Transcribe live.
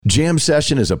Jam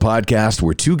Session is a podcast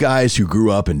where two guys who grew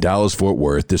up in Dallas-Fort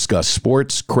Worth discuss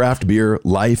sports, craft beer,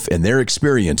 life, and their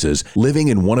experiences living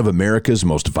in one of America's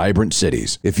most vibrant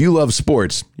cities. If you love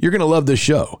sports, you're going to love this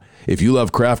show. If you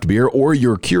love craft beer or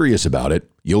you're curious about it,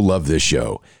 you'll love this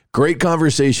show. Great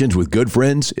conversations with good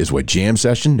friends is what Jam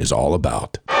Session is all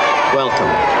about. Welcome.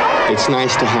 It's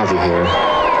nice to have you here.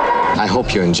 I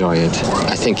hope you enjoy it.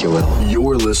 I think you will.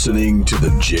 You're listening to the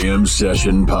Jam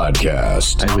Session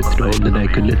Podcast. I was told that I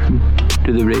could listen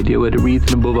to the radio at a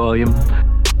reasonable volume.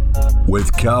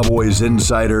 With Cowboys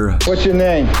insider... What's your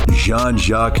name?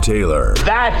 Jean-Jacques Taylor.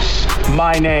 That's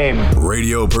my name.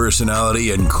 Radio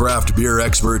personality and craft beer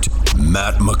expert,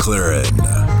 Matt McLaren.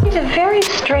 He's a very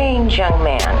strange young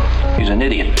man. He's an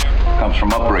idiot. Comes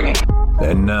from upbringing.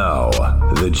 And now,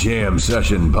 the Jam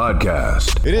Session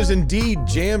Podcast. It is indeed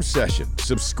Jam Session.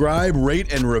 Subscribe,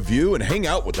 rate, and review, and hang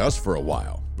out with us for a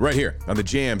while. Right here on the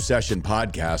Jam Session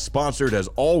Podcast, sponsored as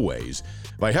always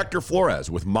by Hector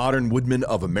Flores with Modern Woodmen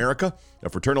of America, a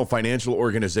fraternal financial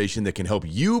organization that can help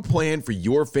you plan for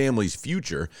your family's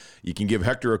future. You can give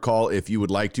Hector a call if you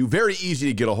would like to. Very easy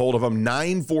to get a hold of him,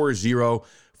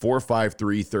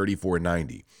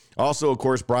 940-453-3490. Also, of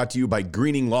course, brought to you by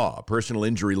Greening Law, a personal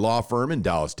injury law firm in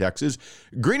Dallas, Texas.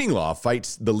 Greening Law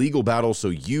fights the legal battle so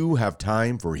you have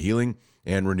time for healing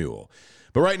and renewal.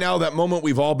 But right now, that moment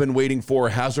we've all been waiting for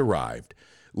has arrived.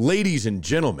 Ladies and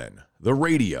gentlemen, the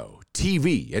radio,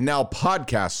 TV, and now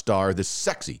podcast star, the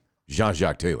sexy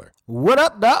Jean-Jacques Taylor. What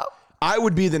up, dog? I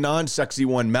would be the non-sexy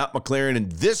one, Matt McLaren, and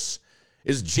this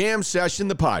is Jam Session,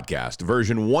 the podcast,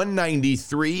 version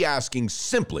 193, asking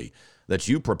simply that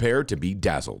you prepare to be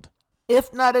dazzled.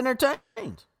 If not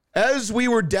entertained. As we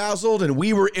were dazzled and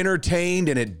we were entertained,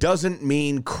 and it doesn't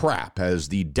mean crap, as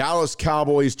the Dallas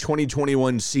Cowboys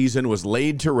 2021 season was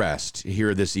laid to rest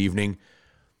here this evening.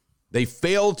 They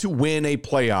failed to win a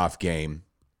playoff game,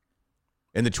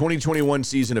 and the 2021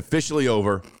 season officially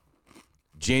over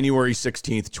January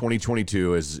 16th,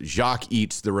 2022, as Jacques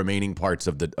eats the remaining parts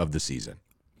of the season.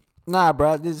 Nah,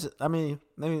 bro. Let me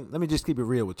just keep it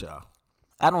real with y'all.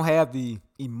 I don't have the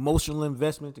emotional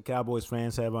investment the Cowboys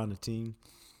fans have on the team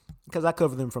because I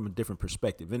cover them from a different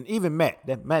perspective. And even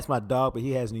Matt's my dog, but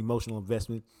he has an emotional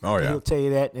investment. Oh, yeah. He'll tell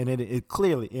you that, and it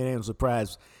clearly ain't a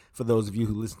surprise for those of you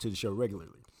who listen to the show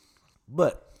regularly.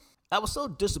 But I was so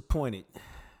disappointed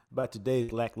by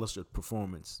today's lackluster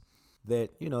performance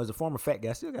that, as a former fat guy,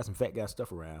 I still got some fat guy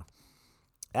stuff around.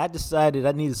 I decided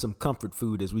I needed some comfort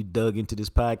food as we dug into this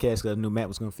podcast because I knew Matt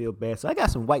was going to feel bad. So I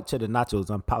got some white cheddar nachos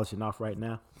I'm polishing off right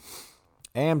now.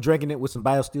 I am drinking it with some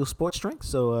BioSteel sports drink.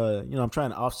 So, I'm trying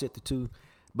to offset the two.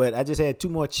 But I just had 2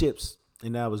 more chips,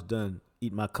 and I was done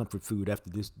eating my comfort food after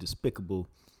this despicable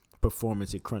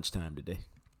performance at crunch time today.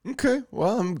 Okay,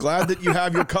 well, I'm glad that you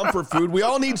have your comfort food. We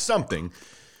all need something.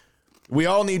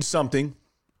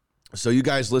 So you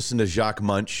guys listen to Jacques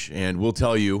Munch, and we'll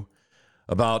tell you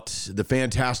about the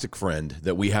fantastic friend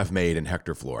that we have made in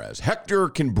Hector Flores. Hector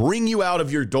can bring you out of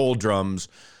your doldrums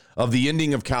of the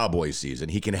ending of Cowboys season.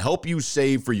 He can help you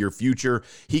save for your future.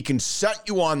 He can set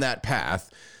you on that path.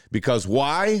 Because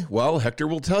why? Well, Hector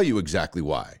will tell you exactly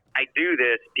why. I do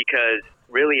this because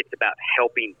really it's about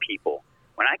helping people.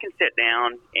 When I can sit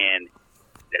down and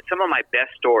some of my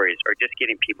best stories are just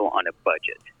getting people on a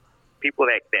budget. People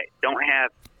that don't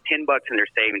have $10 in their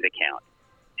savings account.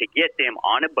 To get them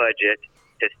on a budget,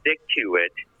 to stick to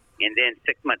it, and then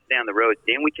 6 months down the road,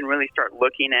 then we can really start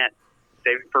looking at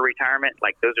saving for retirement.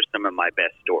 Like, those are some of my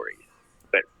best stories.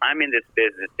 But I'm in this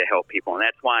business to help people, and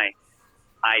that's why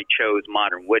I chose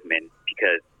Modern Woodmen,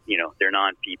 because, they're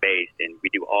non-fee based, and we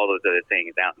do all those other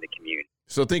things out in the community.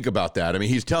 So think about that. I mean,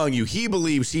 he's telling you he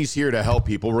believes he's here to help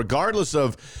people, regardless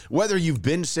of whether you've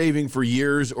been saving for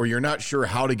years or you're not sure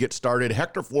how to get started.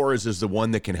 Hector Flores is the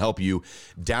one that can help you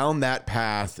down that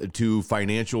path to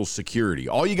financial security.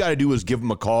 All you got to do is give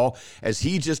him a call. As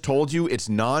he just told you, it's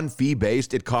non-fee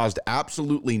based. It cost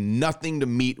absolutely nothing to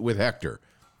meet with Hector.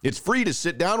 It's free to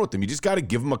sit down with him. You just got to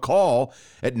give him a call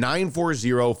at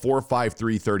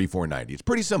 940-453-3490. It's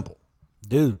pretty simple.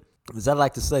 Dude, as I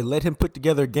like to say, let him put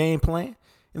together a game plan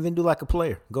and then do like a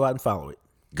player. Go out and follow it.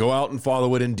 Go out and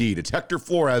follow it indeed. It's Hector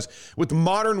Flores with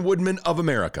Modern Woodmen of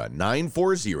America,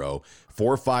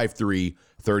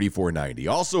 940-453-3490.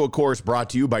 Also, of course,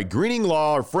 brought to you by Greening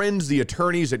Law, our friends, the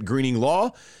attorneys at Greening Law.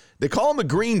 They call them the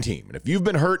Green Team. And if you've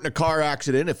been hurt in a car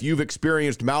accident, if you've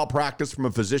experienced malpractice from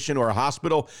a physician or a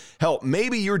hospital, hell,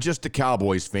 maybe you're just a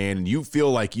Cowboys fan and you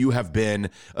feel like you have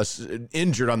been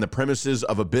injured on the premises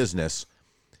of a business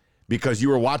because you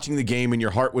were watching the game and your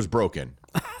heart was broken.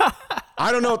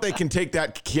 I don't know if they can take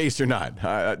that case or not.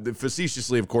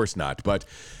 Facetiously, of course not. But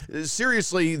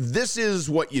seriously, this is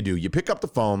what you do. You pick up the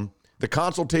phone. The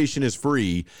consultation is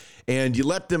free, and you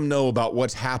let them know about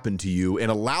what's happened to you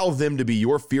and allow them to be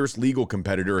your fierce legal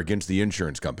competitor against the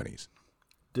insurance companies.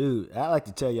 Dude, I like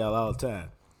to tell y'all all the time.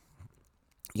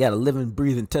 You got a living,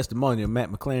 breathing testimony of Matt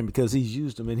McLaren because he's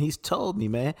used them, and he's told me,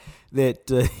 man, that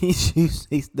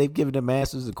they've given him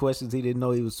answers to questions he didn't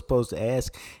know he was supposed to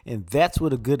ask, and that's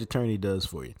what a good attorney does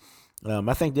for you.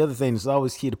 I think the other thing that's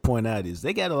always key to point out is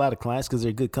they got a lot of clients because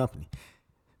they're a good company.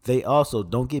 They also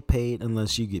don't get paid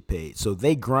unless you get paid. So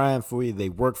they grind for you, they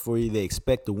work for you, they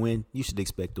expect to win. You should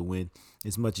expect to win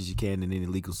as much as you can in any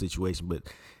legal situation. But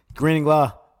Greening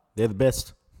Law, they're the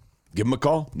best. Give them a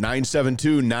call,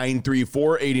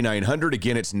 972-934-8900.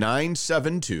 Again, it's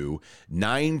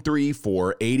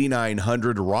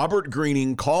 972-934-8900. Robert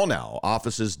Greening, call now.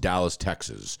 Offices, Dallas,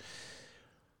 Texas.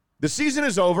 The season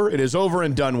is over. It is over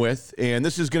and done with. And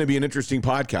this is going to be an interesting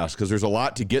podcast because there's a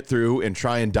lot to get through and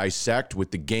try and dissect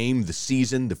with the game, the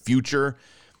season, the future.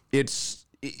 It's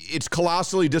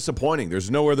colossally disappointing. There's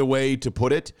no other way to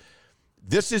put it.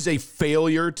 This is a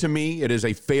failure to me. It is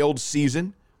a failed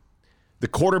season. The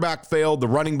quarterback failed, the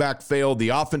running back failed, the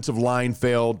offensive line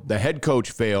failed, the head coach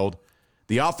failed,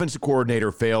 the offensive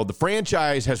coordinator failed, the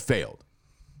franchise has failed.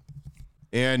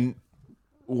 And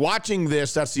watching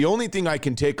this, that's the only thing I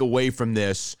can take away from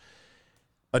this.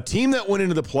 A team that went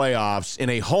into the playoffs in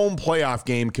a home playoff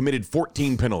game committed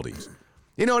 14 penalties.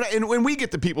 You know, and when we get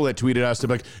the people that tweeted us, they're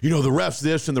like, you know, the refs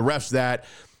this and the refs that.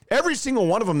 Every single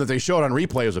one of them that they showed on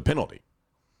replay is a penalty.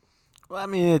 Well, I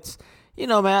mean, it's... You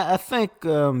know, man, I think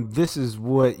this is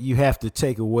what you have to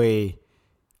take away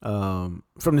from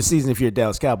the season if you're a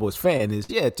Dallas Cowboys fan is,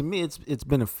 to me, it's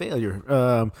been a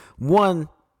failure. One,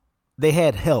 they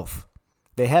had health.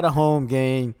 They had a home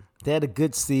game. They had a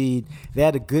good seed. They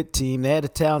had a good team. They had a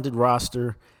talented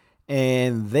roster.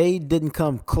 And they didn't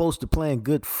come close to playing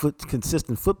good,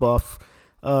 consistent football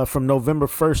from November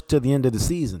 1st to the end of the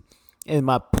season. And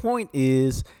my point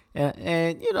is...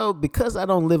 And you know, because I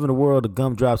don't live in a world of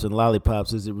gumdrops and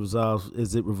lollipops as it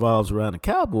revolves around the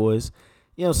Cowboys,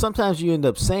 you know, sometimes you end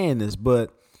up saying this,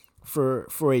 but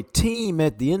for a team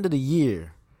at the end of the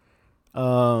year,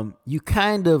 you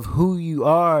kind of who you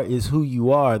are is who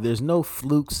you are. There's no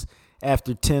flukes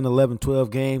after 10, 11, 12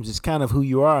 games. It's kind of who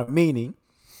you are, meaning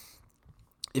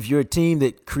if you're a team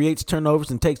that creates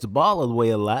turnovers and takes the ball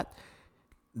away a lot,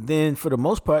 then for the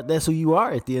most part, that's who you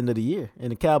are at the end of the year.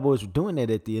 And the Cowboys were doing that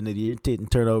at the end of the year, taking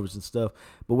turnovers and stuff.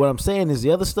 But what I'm saying is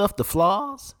the other stuff, the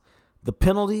flaws, the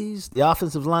penalties, the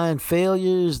offensive line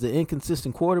failures, the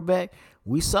inconsistent quarterback,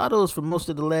 we saw those for most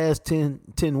of the last 10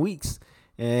 weeks.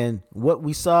 And what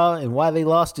we saw and why they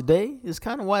lost today is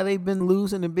kind of why they've been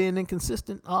losing and being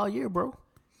inconsistent all year, bro.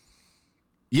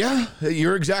 Yeah,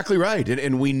 you're exactly right.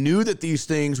 And we knew that these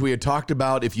things we had talked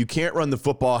about, if you can't run the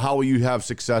football, how will you have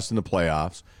success in the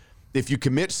playoffs? If you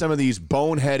commit some of these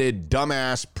boneheaded,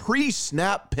 dumbass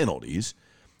pre-snap penalties,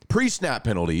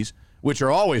 which are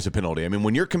always a penalty. I mean,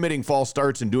 when you're committing false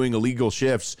starts and doing illegal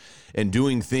shifts and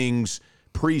doing things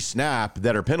pre-snap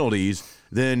that are penalties,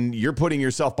 then you're putting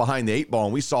yourself behind the eight ball.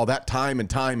 And we saw that time and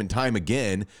time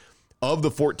again. Of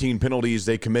the 14 penalties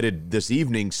they committed this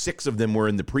evening, 6 of them were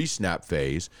in the pre-snap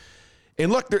phase.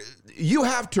 And look, you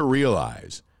have to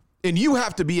realize, and you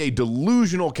have to be a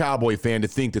delusional Cowboy fan to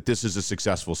think that this is a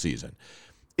successful season.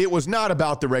 It was not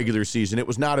about the regular season. It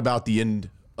was not about the end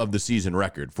of the season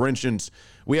record. For instance,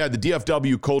 we had the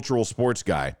DFW cultural sports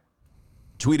guy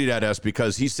tweeted at us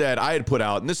because he said, I had put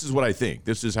out, and this is what I think.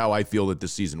 This is how I feel that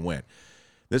this season went.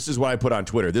 This is what I put on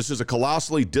Twitter. This is a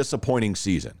colossally disappointing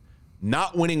season.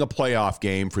 Not winning a playoff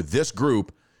game for this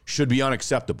group should be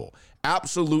unacceptable.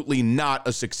 Absolutely not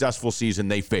a successful season.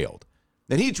 They failed.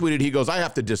 And he tweeted, he goes, I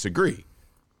have to disagree.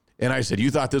 And I said,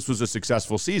 you thought this was a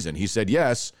successful season? He said,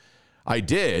 yes, I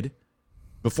did.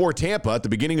 Before Tampa, at the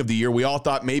beginning of the year, we all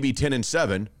thought maybe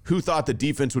 10-7. Who thought the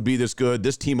defense would be this good?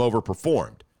 This team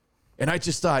overperformed. And I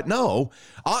just thought, no,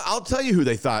 I'll tell you who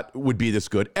they thought would be this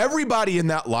good. Everybody in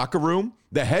that locker room,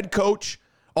 the head coach,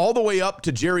 all the way up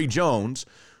to Jerry Jones,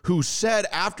 who said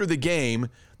after the game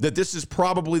that this is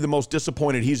probably the most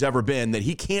disappointed he's ever been, that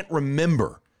he can't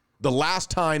remember the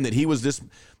last time that he was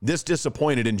this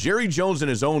disappointed. And Jerry Jones, in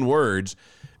his own words,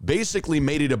 basically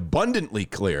made it abundantly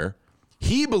clear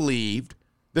he believed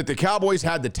that the Cowboys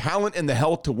had the talent and the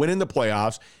health to win in the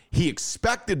playoffs. He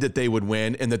expected that they would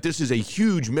win and that this is a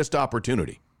huge missed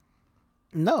opportunity.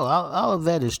 No, all of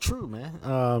that is true,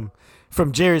 man.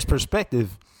 From Jerry's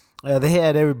perspective, They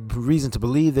had every reason to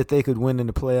believe that they could win in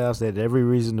the playoffs. They had every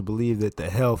reason to believe that the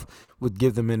health would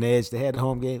give them an edge. They had the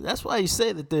home game. That's why you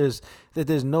say that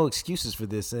there's no excuses for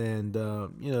this, and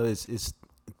it's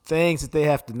things that they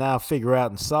have to now figure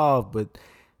out and solve. But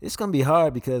it's going to be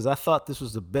hard because I thought this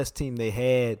was the best team they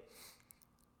had.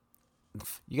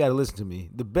 You got to listen to me.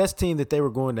 The best team that they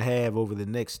were going to have over the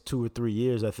next 2 or 3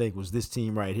 years, I think, was this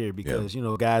team right here because,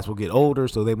 guys will get older,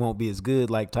 so they won't be as good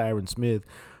like Tyron Smith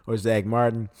or Zach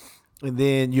Martin. And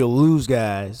then you'll lose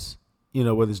guys,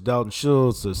 whether it's Dalton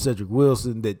Schultz or Cedric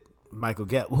Wilson, that Michael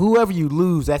Gallup, whoever you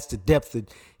lose, that's the depth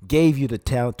that gave you the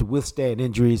talent to withstand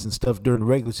injuries and stuff during the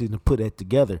regular season to put that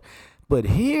together. But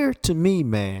here, to me,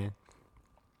 man,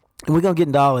 and we're going to get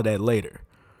into all of that later,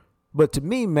 but to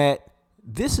me, Matt,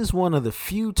 this is one of the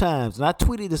few times, and I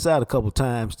tweeted this out a couple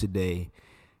times today,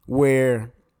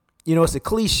 where, it's a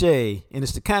cliche, and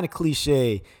it's the kind of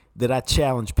cliche that I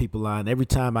challenge people on every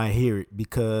time I hear it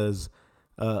because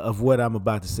of what I'm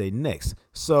about to say next.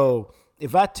 So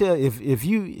if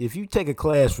you take a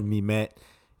class from me, Matt,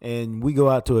 and we go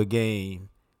out to a game,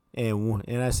 and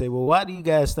I say, well, why do you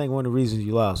guys think one of the reasons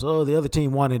you lost? Oh, the other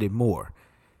team wanted it more.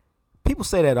 People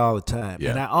say that all the time,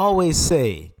 and I always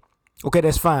say, okay,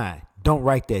 that's fine. Don't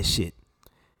write that shit.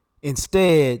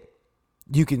 Instead,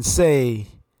 you can say,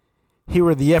 here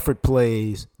are the effort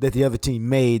plays that the other team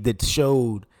made that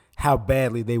showed how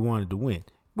badly they wanted to win,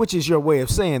 which is your way of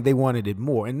saying they wanted it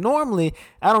more. And normally,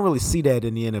 I don't really see that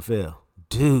in the NFL.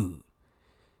 Dude,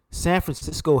 San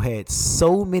Francisco had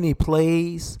so many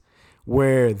plays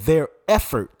where their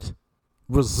effort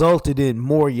resulted in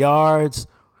more yards,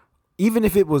 even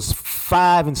if it was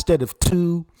 5 instead of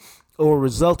 2, or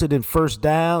resulted in first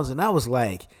downs. And I was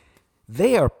like,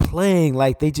 they are playing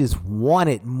like they just want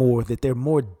it more, that they're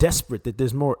more desperate, that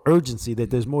there's more urgency,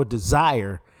 that there's more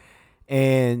desire.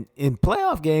 And in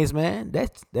playoff games, man,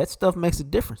 that stuff makes a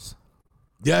difference.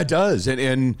 Yeah, it does.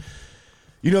 And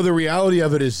the reality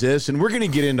of it is this, and we're going to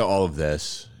get into all of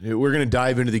this. We're going to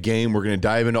dive into the game. We're going to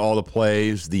dive into all the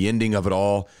plays, the ending of it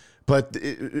all. But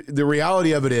the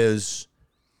reality of it is,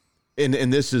 and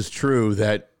this is true,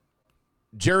 that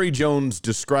Jerry Jones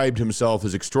described himself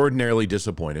as extraordinarily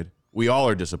disappointed. We all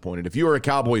are disappointed. If you are a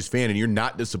Cowboys fan and you're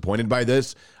not disappointed by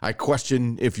this, I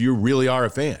question if you really are a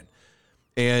fan.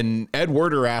 And Ed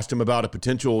Werder asked him about a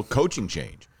potential coaching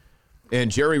change.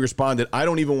 And Jerry responded, I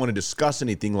don't even want to discuss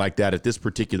anything like that at this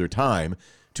particular time,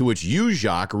 to which you,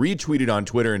 Jacques, retweeted on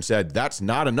Twitter and said, that's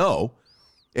not a no.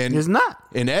 And it's not.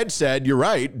 And Ed said, you're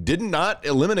right, did not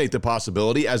eliminate the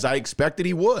possibility as I expected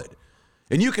he would.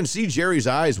 And you can see Jerry's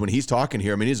eyes when he's talking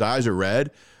here. I mean, his eyes are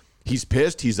red. He's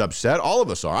pissed. He's upset. All of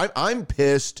us are. I'm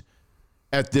pissed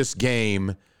at this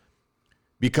game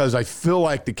because I feel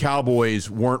like the Cowboys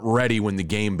weren't ready when the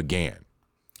game began.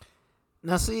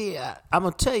 Now, see, I'm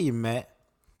gonna tell you, Matt.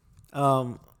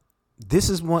 This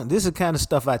is the kind of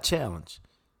stuff I challenge,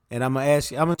 and I'm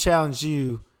gonna challenge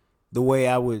you the way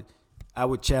I would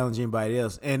challenge anybody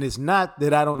else. And it's not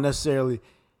that I don't necessarily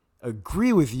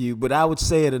agree with you, but I would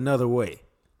say it another way.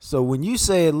 So when you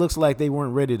say it looks like they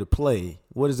weren't ready to play,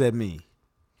 what does that mean?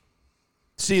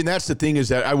 See, and that's the thing, is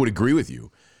that I would agree with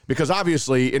you because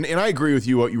obviously, and I agree with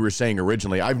you what you were saying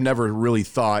originally. I've never really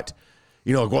thought,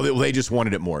 well, they just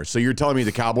wanted it more. So you're telling me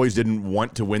the Cowboys didn't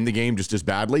want to win the game just as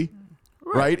badly?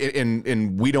 Right?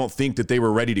 And we don't think that they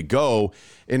were ready to go.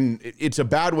 And it's a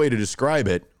bad way to describe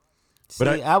it.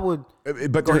 But I would.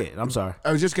 But go ahead. I'm sorry.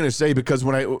 I was just going to say, because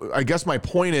when I guess my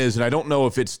point is, and I don't know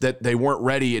if it's that they weren't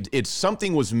ready. It's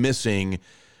something was missing,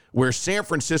 where San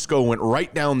Francisco went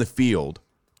right down the field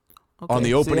on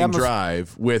the opening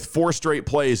drive with 4 straight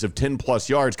plays of 10+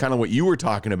 yards, kind of what you were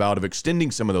talking about of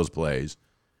extending some of those plays,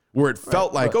 where it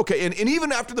felt like okay. And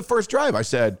even after the first drive, I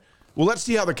said, well, let's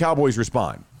see how the Cowboys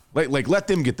respond. Like let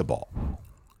them get the ball.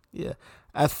 Yeah,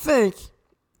 I think,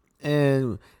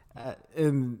 and.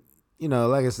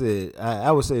 Like I said,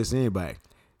 I would say this to anybody.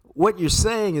 What you're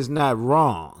saying is not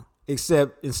wrong,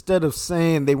 except instead of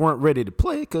saying they weren't ready to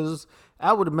play, because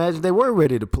I would imagine they were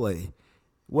ready to play.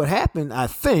 What happened, I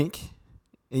think,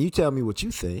 and you tell me what you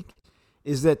think,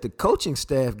 is that the coaching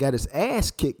staff got his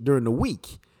ass kicked during the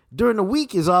week. During the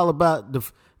week is all about,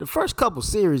 the first couple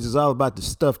series is all about the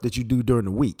stuff that you do during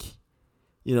the week.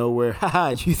 Where,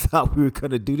 you thought we were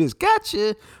going to do this,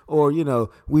 gotcha. Or,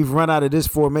 we've run out of this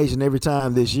formation every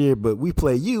time this year, but we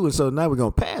play you, and so now we're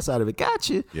going to pass out of it,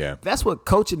 gotcha. Yeah. That's what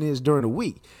coaching is during the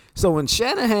week. So when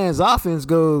Shanahan's offense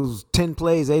goes 10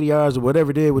 plays, 80 yards, or whatever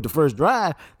it did with the first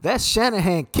drive, that's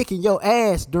Shanahan kicking your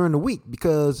ass during the week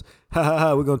because,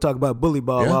 we're going to talk about bully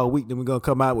ball all week, then we're going to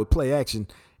come out with play action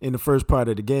in the first part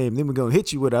of the game. Then we're going to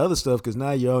hit you with the other stuff because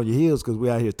now you're on your heels because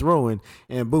we're out here throwing.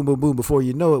 And boom, boom, boom, before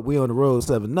you know it, we're on the road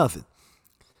 7-0.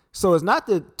 So it's not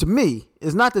that, to me,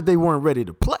 it's not that they weren't ready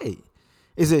to play.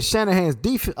 It's that Shanahan's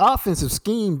offensive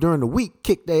scheme during the week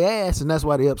kicked their ass, and that's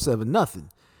why they up 7-0.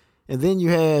 And then you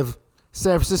have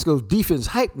San Francisco's defense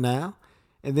hyped now,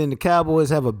 and then the Cowboys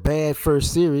have a bad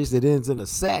first series that ends in a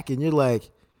sack, and you're like,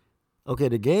 okay,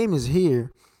 the game is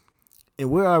here, and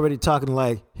we're already talking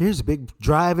like, here's a big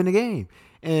drive in the game.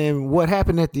 And what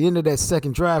happened at the end of that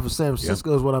second drive for San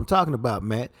Francisco is what I'm talking about,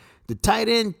 Matt. The tight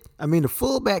end, the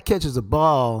fullback catches a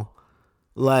ball,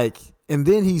 and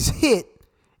then he's hit,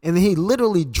 and then he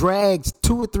literally drags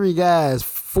 2 or 3 guys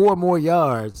 4 more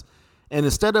yards. And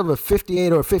instead of a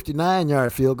 58 or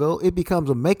 59-yard field goal, it becomes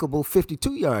a makeable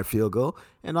 52-yard field goal,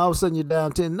 and all of a sudden you're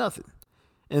down 10-0.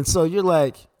 And so you're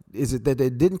like, is it that they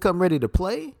didn't come ready to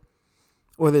play,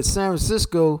 or that San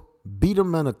Francisco beat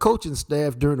them on a coaching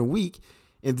staff during the week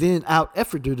and then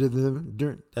out-efforted them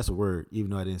during – that's a word,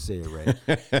 even though I didn't say it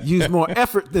right. Use more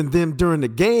effort than them during the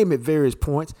game at various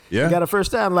points. Yeah. Got a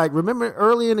first down. Like, remember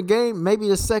early in the game, maybe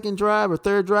the second drive or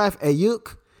third drive,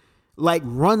 Ayuk –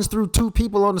 runs through 2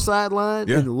 people on the sideline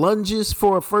and lunges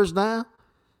for a first down.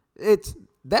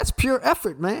 That's pure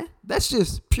effort, man. That's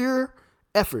just pure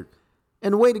effort.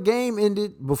 And the way the game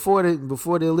ended before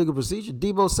the illegal procedure,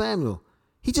 Deebo Samuel,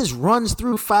 he just runs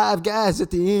through 5 guys at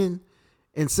the end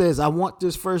and says, I want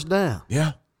this first down.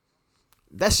 Yeah.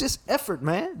 That's just effort,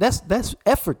 man. That's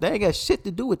effort. That ain't got shit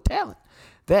to do with talent.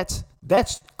 That's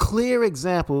clear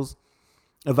examples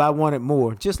of I wanted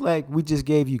more, just like we just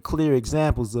gave you clear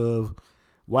examples of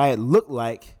why it looked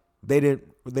like they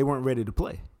weren't ready to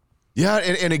play. Yeah,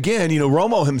 and again,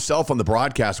 Romo himself on the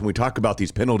broadcast, when we talk about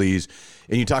these penalties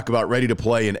and you talk about ready to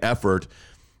play and effort,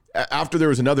 after there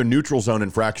was another neutral zone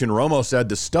infraction, Romo said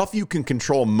the stuff you can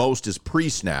control most is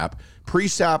pre-snap.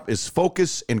 Pre-snap is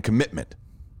focus and commitment.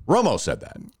 Romo said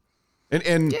that.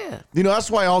 And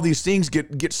that's why all these things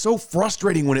get so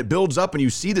frustrating when it builds up and you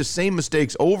see the same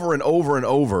mistakes over and over and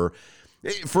over.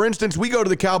 For instance, we go to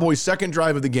the Cowboys' second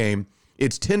drive of the game.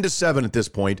 It's 10-7 at this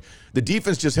point. The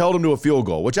defense just held them to a field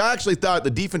goal, which I actually thought the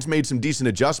defense made some decent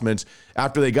adjustments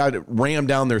after they got it rammed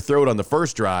down their throat on the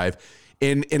first drive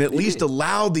and at least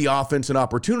allowed the offense an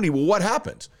opportunity. Well, what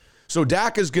happens? So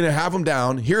Dak is going to have them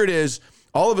down. Here it is.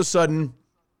 All of a sudden,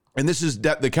 and this is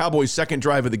the Cowboys' second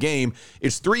drive of the game.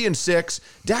 It's 3-6.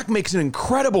 Dak makes an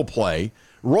incredible play,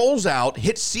 rolls out,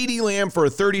 hits CeeDee Lamb for a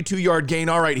 32-yard gain.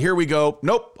 All right, here we go.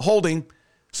 Nope, holding.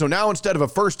 So now instead of a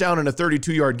first down and a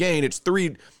 32-yard gain, it's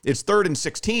 3rd and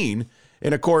 16.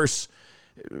 And, of course,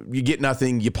 you get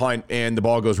nothing, you punt, and the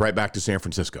ball goes right back to San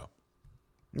Francisco.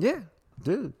 Yeah,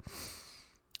 dude.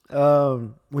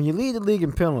 When you lead the league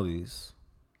in penalties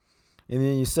and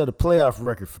then you set a playoff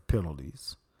record for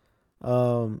penalties,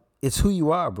 it's who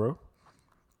you are, bro.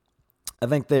 I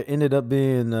think there ended up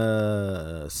being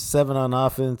 7 on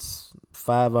offense,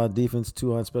 5 on defense,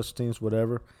 2 on special teams,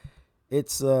 whatever.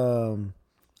 It's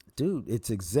it's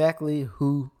exactly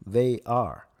who they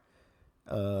are.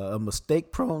 A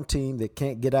mistake-prone team that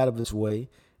can't get out of its way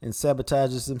and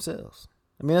sabotages themselves.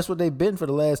 That's what they've been for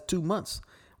the last 2 months.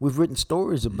 We've written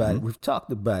stories about it. We've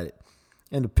talked about it.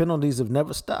 And the penalties have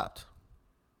never stopped.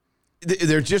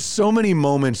 There's just so many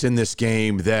moments in this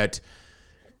game that,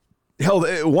 hell,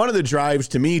 one of the drives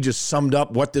to me just summed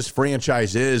up what this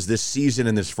franchise is, this season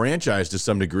and this franchise to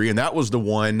some degree. And that was the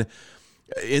one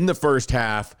in the first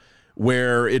half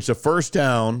where it's a first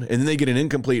down and then they get an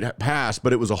incomplete pass,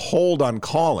 but it was a hold on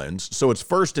Collins. So it's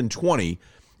 1st and 20.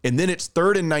 And then it's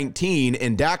 3rd and 19,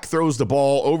 and Dak throws the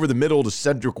ball over the middle to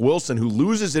Cedric Wilson, who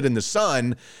loses it in the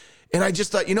sun. And I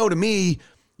just thought, to me,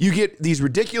 you get these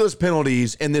ridiculous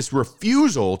penalties and this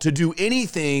refusal to do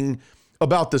anything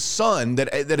about the sun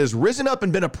that has risen up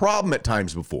and been a problem at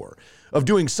times before, of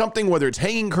doing something, whether it's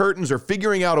hanging curtains or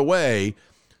figuring out a way,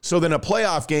 so then a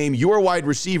playoff game, your wide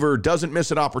receiver doesn't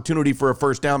miss an opportunity for a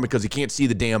first down because he can't see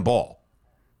the damn ball.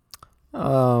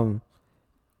 I'm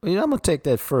going to take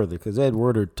that further because Ed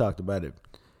Werder talked about it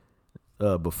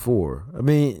before.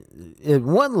 At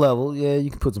one level,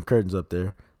 you can put some curtains up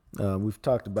there. We've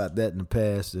talked about that in the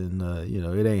past, and,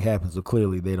 it ain't happened, so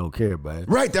clearly they don't care about it.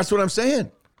 Right, that's what I'm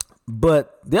saying.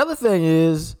 But the other thing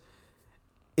is,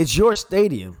 it's your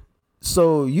stadium,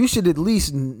 so you should at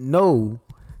least know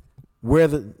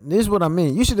this is what I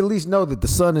mean. You should at least know that the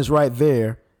sun is right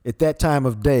there at that time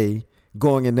of day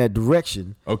going in that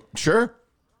direction. Oh, sure.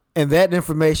 And that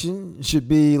information should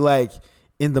be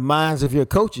in the minds of your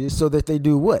coaches so that they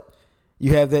do what?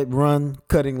 You have that run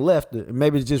cutting left.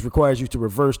 Maybe it just requires you to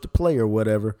reverse the play or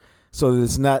whatever so that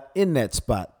it's not in that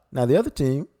spot. Now, the other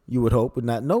team, you would hope, would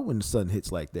not know when the sun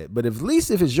hits like that. But at least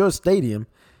if it's your stadium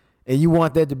and you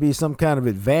want that to be some kind of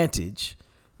advantage,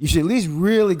 you should at least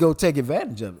really go take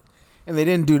advantage of it. And they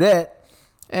didn't do that.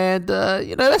 And,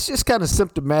 that's just kind of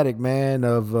symptomatic, man,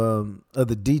 of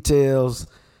the details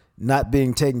not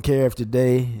being taken care of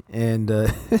today. And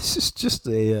it's just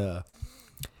a,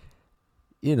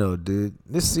 dude,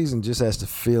 this season just has to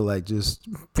feel like just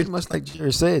pretty much like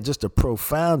Jerry said, just a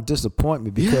profound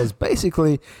disappointment because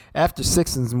basically after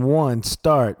 6-1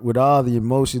 start with all the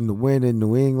emotion, the win in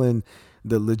New England,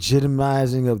 the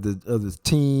legitimizing of the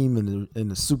team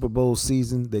and the Super Bowl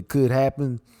season that could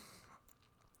happen,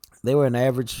 they were an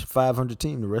average 500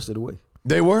 team the rest of the way.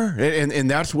 They were, and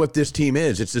that's what this team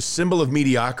is. It's a symbol of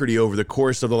mediocrity over the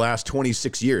course of the last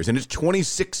 26 years, and it's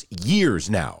 26 years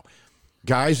now.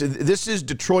 Guys, this is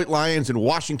Detroit Lions and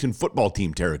Washington football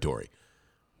team territory.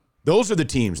 Those are the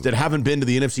teams that haven't been to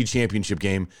the NFC Championship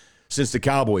game since the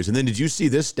Cowboys. And then did you see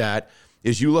this stat?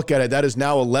 As you look at it, that is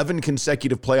now 11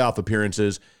 consecutive playoff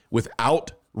appearances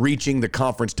without reaching the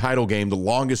conference title game, the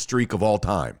longest streak of all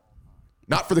time.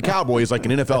 Not for the Cowboys, like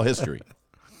in NFL history.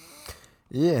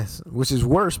 Yes, which is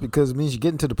worse because it means you're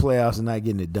getting to the playoffs and not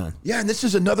getting it done. Yeah, and this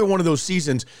is another one of those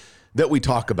seasons that we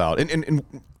talk about. And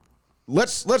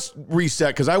let's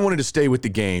reset because I wanted to stay with the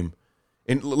game.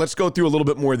 And let's go through a little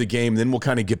bit more of the game, and then we'll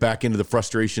kind of get back into the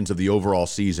frustrations of the overall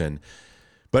season.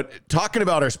 But talking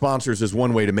about our sponsors is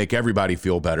one way to make everybody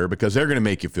feel better because they're going to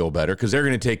make you feel better because they're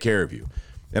going to take care of you.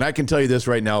 And I can tell you this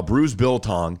right now, Brews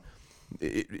Biltong,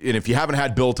 and if you haven't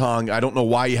had Biltong, I don't know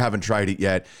why you haven't tried it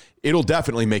yet. It'll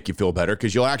definitely make you feel better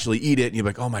because you'll actually eat it and you'll be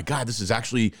like, oh my God, this is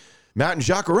actually, Matt and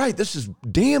Jacques are right. This is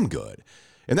damn good.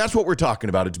 And that's what we're talking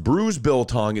about. It's Brews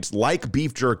Biltong. It's like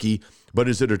beef jerky, but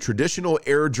is it a traditional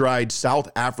air-dried South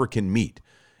African meat?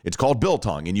 It's called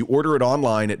Biltong, and you order it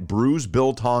online at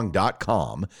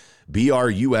brewsbiltong.com,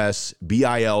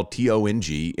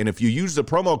 BRUSBILTONG. And if you use the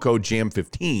promo code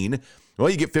JAM15, well,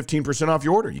 you get 15% off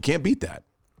your order. You can't beat that.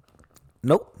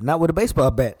 Nope, not with a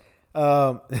baseball bat.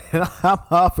 I'm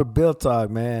all for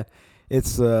Biltong, man.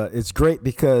 It's great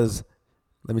because,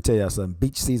 let me tell you something,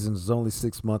 beach season is only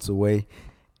 6 months away.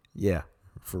 Yeah,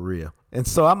 for real. And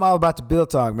so I'm all about the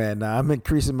Biltong, man. Now I'm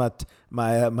increasing my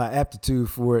aptitude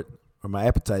for it, or my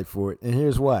appetite for it. And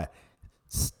here's why.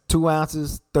 It's 2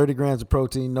 ounces, 30 grams of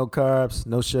protein, no carbs,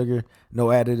 no sugar, no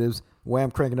additives. Way I'm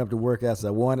cranking up the workouts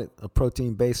I wanted, a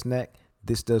protein-based snack.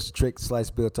 This does the trick.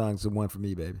 Sliced Biltong's the one for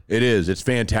me, baby. It is. It's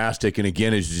fantastic. And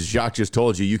again, as Jacques just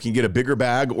told you, you can get a bigger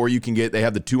bag or they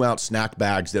have the 2-ounce snack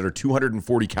bags that are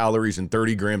 240 calories and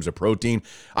 30 grams of protein.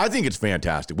 I think it's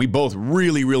fantastic. We both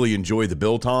really, really enjoy the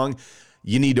Biltong.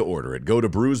 You need to order it. Go to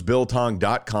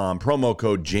brewsbiltong.com, promo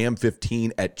code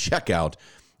JAM15 at checkout,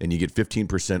 and you get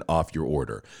 15% off your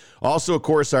order. Also, of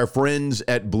course, our friends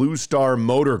at Blue Star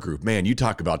Motor Group. Man, you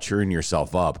talk about cheering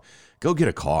yourself up. Go get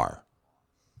a car.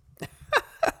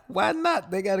 Why not?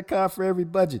 They got a car for every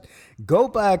budget. Go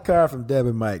buy a car from Deb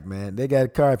and Mike, man. They got a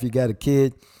car if you got a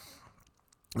kid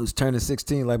who's turning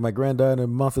 16 like my granddaughter in a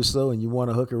month or so and you want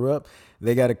to hook her up.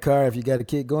 They got a car if you got a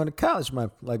kid going to college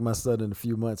like my son in a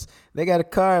few months. They got a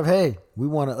car if, hey, we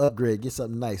want to upgrade, get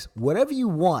something nice. Whatever you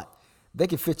want, they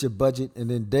can fit your budget. And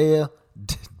then Deb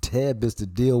is the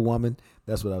deal woman.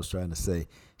 That's what I was trying to say.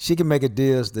 She can make a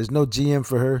deal. There's no GM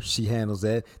for her. She handles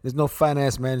that. There's no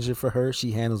finance manager for her.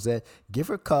 She handles that. Give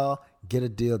her a call. Get a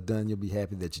deal done. You'll be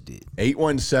happy that you did.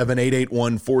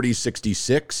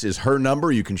 817-881-4066 is her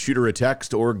number. You can shoot her a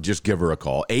text or just give her a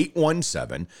call.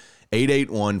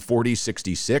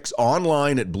 817-881-4066.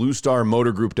 Online at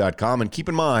bluestarmotorgroup.com. And keep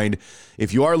in mind,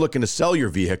 if you are looking to sell your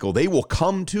vehicle, they will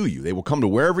come to you. They will come to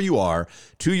wherever you are,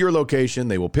 to your location.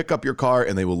 They will pick up your car,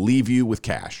 and they will leave you with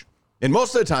cash. And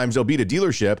most of the times, they'll be a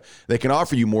dealership. They can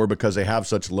offer you more because they have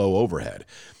such low overhead.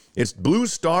 It's Blue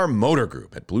Star Motor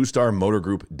Group at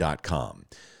bluestarmotorgroup.com.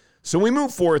 So we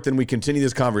move forward and we continue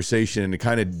this conversation and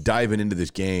kind of diving into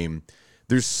this game.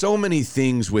 There's so many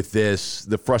things with this,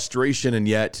 the frustration, and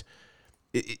yet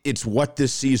it's what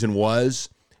this season was.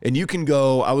 And you can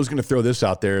go, I was going to throw this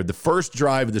out there, the first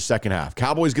drive of the second half.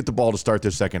 Cowboys get the ball to start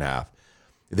their second half.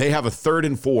 They have a 3rd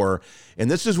and 4, and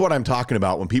this is what I'm talking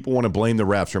about when people want to blame the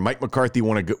refs, or Mike McCarthy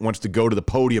wants to go to the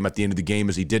podium at the end of the game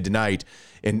as he did tonight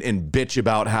and bitch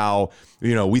about how,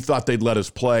 we thought they'd let us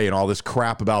play and all this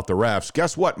crap about the refs.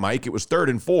 Guess what, Mike? It was 3rd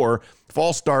and 4,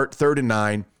 false start, 3rd and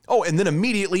 9. Oh, and then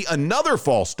immediately another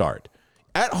false start.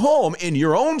 At home in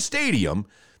your own stadium,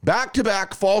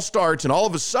 back-to-back false starts, and all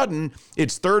of a sudden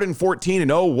it's 3rd and 14,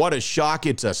 and oh, what a shock,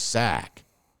 it's a sack.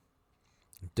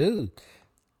 Dude.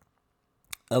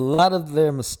 A lot of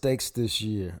their mistakes this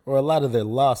year, or a lot of their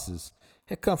losses,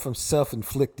 have come from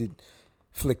self-inflicted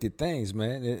self-inflicted things,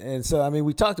 man. And so, I mean,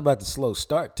 we talked about the slow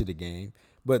start to the game,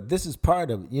 but this is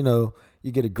part of it. You know,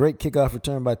 you get a great kickoff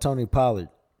return by Tony Pollard.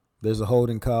 There's a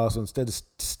holding call, so instead of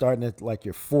starting at like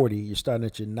your 40, you're starting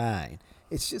at your 9.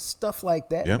 It's just stuff like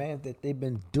that, man, that they've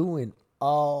been doing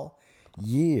all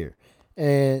year.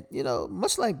 And, you know,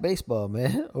 much like baseball,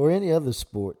 man, or any other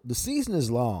sport, the season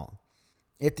is long.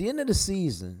 At the end of the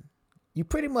season, you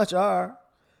pretty much are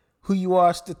who you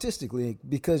are statistically,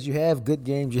 because you have good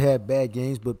games, you have bad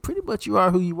games, but pretty much you are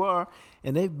who you are.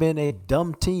 And they've been a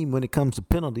dumb team when it comes to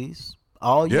penalties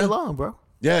all year long, bro.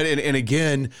 Yeah, and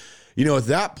again, you know, at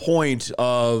that point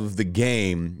of the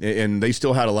game, and they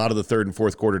still had a lot of the third and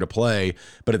fourth quarter to play,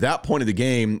 but at that point of the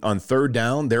game, on third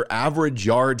down, their average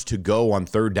yards to go on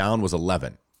third down was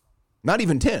 11. Not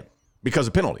even 10 because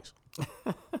of penalties.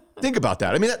 Think about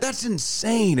that. I mean, that's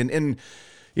insane. And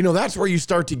you know, that's where you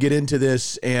start to get into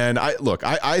this. And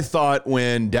I thought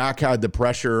when Dak had the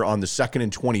pressure on the 2nd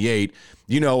and 28,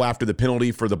 you know, after the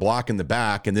penalty for the block in the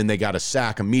back, and then they got a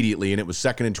sack immediately, and it was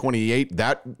 2nd and 28,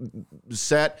 that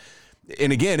set.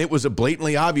 And again, it was a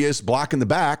blatantly obvious block in the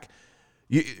back.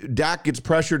 Dak gets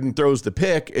pressured and throws the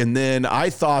pick, and then I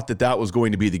thought that was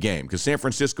going to be the game, because San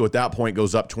Francisco at that point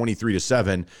goes up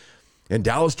 23-7. And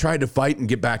Dallas tried to fight and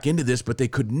get back into this, but they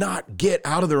could not get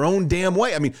out of their own damn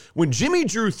way. I mean, when Jimmy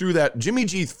G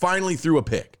finally threw a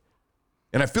pick.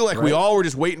 And I feel like we all were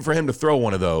just waiting for him to throw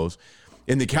one of those.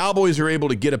 And the Cowboys are able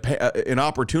to get an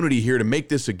opportunity here to make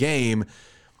this a game.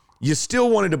 You still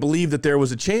wanted to believe that there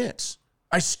was a chance.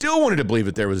 I still wanted to believe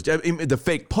that there was the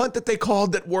fake punt that they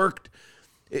called that worked.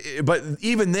 But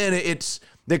even then,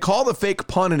 they call the fake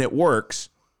punt and it works.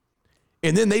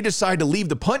 And then they decide to leave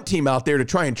the punt team out there to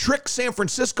try and trick San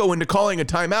Francisco into calling a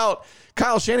timeout.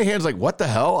 Kyle Shanahan's like, what the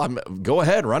hell? Go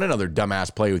ahead, run another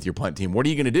dumbass play with your punt team. What are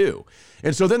you going to do?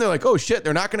 And so then they're like, oh, shit,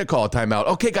 they're not going to call a timeout.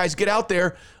 Okay, guys, get out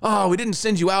there. Oh, we didn't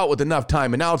send you out with enough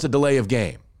time, and now it's a delay of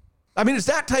game. I mean, it's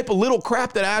that type of little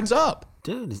crap that adds up.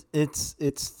 Dude, it's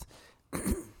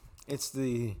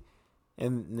the –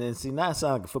 and see, now I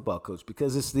sound like a football coach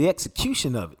because it's the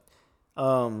execution of it.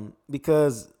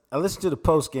 Because – I listened to the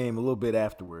post game a little bit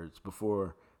afterwards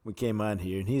before we came on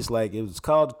here, and he's like, it was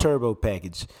called the turbo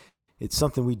package. It's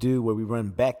something we do where we run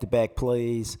back-to-back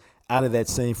plays out of that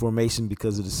same formation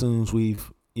because it assumes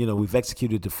we've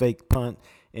executed the fake punt.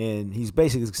 And he's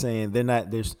basically saying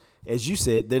as you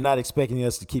said, they're not expecting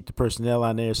us to keep the personnel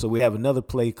on there, so we have another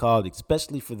play called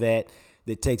especially for that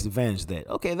takes advantage of that.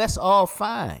 Okay, that's all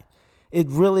fine. It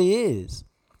really is.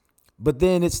 But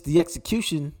then it's the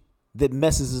execution that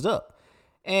messes it up.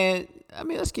 And, I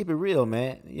mean, let's keep it real,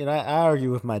 man. You know, I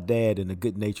argue with my dad in a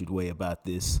good-natured way about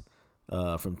this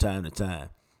from time to time.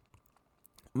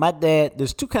 My dad,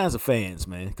 there's two kinds of fans,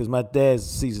 man, because my dad's a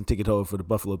season ticket holder for the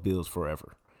Buffalo Bills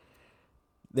forever.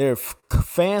 There are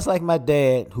fans like my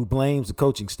dad who blames the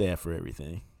coaching staff for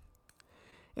everything.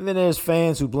 And then there's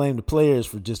fans who blame the players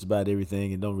for just about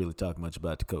everything and don't really talk much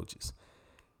about the coaches.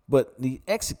 But the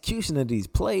execution of these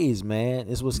plays, man,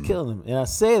 is what's killing them. And I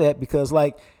say that because,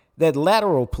 like, that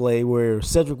lateral play where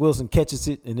Cedric Wilson catches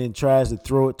it and then tries to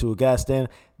throw it to a guy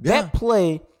standing, that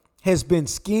play has been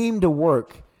schemed to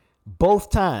work both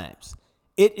times.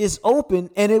 It is open,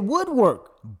 and it would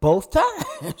work both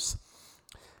times.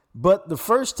 But the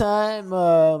first time,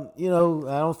 I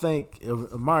don't think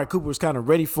Amari Cooper was kind of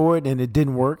ready for it, and it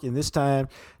didn't work. And this time,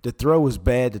 the throw was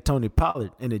bad to Tony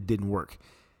Pollard, and it didn't work.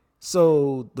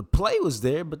 So the play was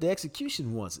there, but the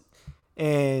execution wasn't.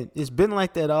 And it's been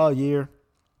like that all year.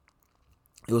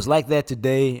 It was like that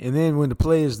today, and then when the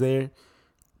play is there,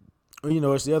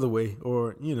 it's the other way,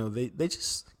 or they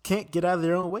just can't get out of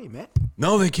their own way, man.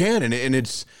 No, they can't, and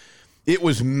it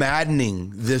was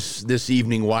maddening this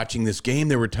evening watching this game.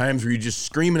 There were times where you're just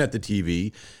screaming at the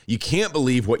TV. You can't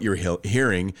believe what you're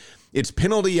hearing. It's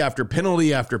penalty after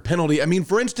penalty after penalty. I mean,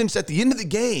 for instance, at the end of the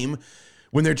game,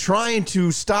 when they're trying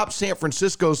to stop San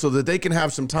Francisco so that they can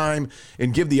have some time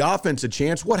and give the offense a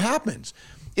chance, what happens?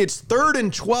 It's 3rd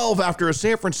and 12 after a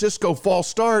San Francisco false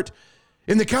start,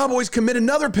 and the Cowboys commit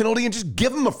another penalty and just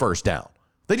give them a first down.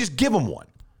 They just give them one.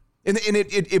 And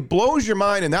it blows your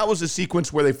mind, and that was a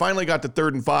sequence where they finally got to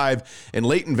 3rd and 5, and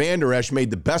Leighton Vander Esch made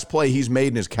the best play he's made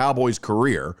in his Cowboys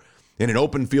career in an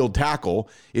open field tackle.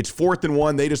 It's 4th and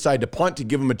 1. They decide to punt to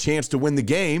give them a chance to win the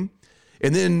game,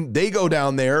 and then they go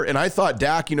down there, and I thought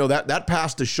Dak, that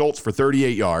pass to Schultz for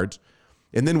 38 yards.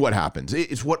 And then what happens?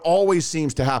 It's what always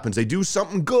seems to happen. They do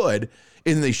something good,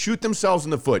 and then they shoot themselves in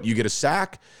the foot. You get a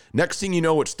sack. Next thing you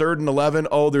know, it's 3rd and 11.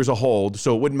 Oh, there's a hold,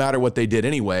 so it wouldn't matter what they did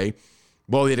anyway.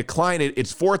 Well, they decline it.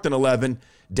 It's 4th and 11.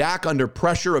 Dak under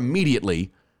pressure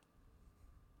immediately.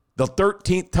 The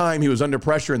 13th time he was under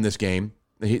pressure in this game.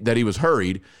 that he was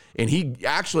hurried. And he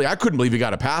actually, I couldn't believe he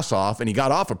got a pass off, and he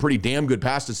got off a pretty damn good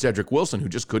pass to Cedric Wilson, who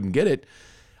just couldn't get it.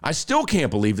 I still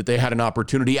can't believe that they had an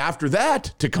opportunity after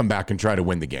that to come back and try to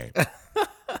win the game.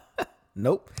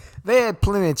 Nope. They had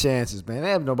plenty of chances, man.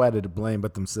 They have nobody to blame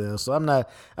but themselves. So I'm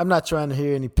not trying to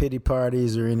hear any pity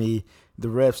parties or any the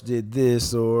refs did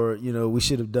this or, we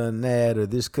should have done that or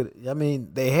this could. I mean,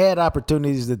 they had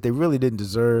opportunities that they really didn't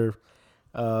deserve.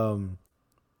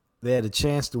 They had a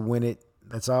chance to win it.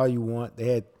 That's all you want. They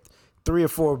had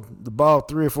the ball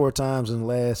 3 or 4 times in the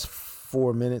last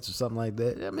 4 minutes or something like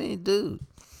that. I mean, dude.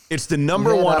 It's the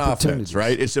number one offense,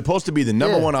 right? It's supposed to be the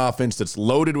number one offense that's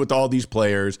loaded with all these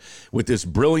players, with this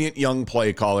brilliant young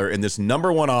play caller, and this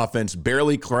number one offense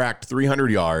barely cracked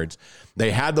 300 yards.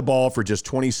 They had the ball for just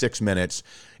 26 minutes,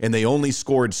 and they only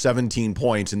scored 17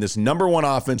 points. And this number one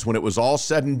offense, when it was all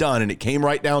said and done, and it came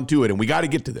right down to it, and we got to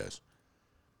get to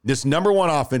this number one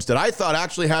offense that I thought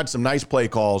actually had some nice play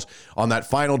calls on that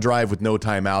final drive with no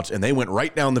timeouts, and they went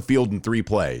right down the field in 3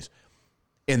 plays.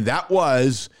 And that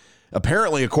was...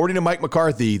 apparently, according to Mike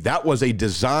McCarthy, that was a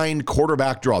designed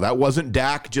quarterback draw. That wasn't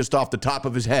Dak just off the top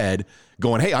of his head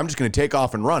going, hey, I'm just going to take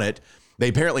off and run it. They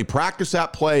apparently practice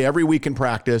that play every week in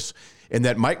practice, and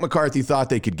that Mike McCarthy thought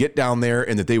they could get down there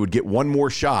and that they would get one more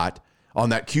shot on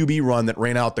that QB run that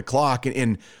ran out the clock.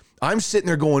 And I'm sitting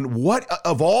there going, what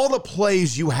of all the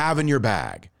plays you have in your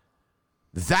bag,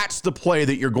 that's the play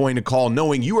that you're going to call,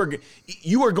 knowing you are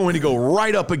going to go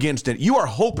right up against it. You are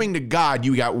hoping to God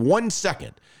you got 1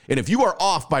 second. And if you are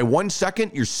off by 1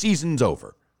 second, your season's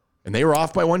over. And they were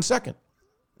off by 1 second.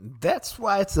 That's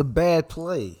why it's a bad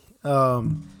play.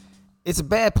 It's a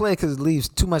bad play because it leaves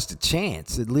too much to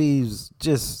chance. It leaves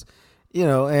just,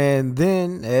 and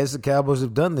then, as the Cowboys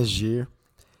have done this year,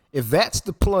 if that's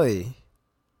the play,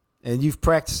 and you've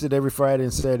practiced it every Friday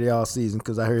and Saturday all season,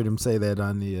 because I heard him say that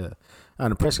on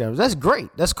the press conference, that's great.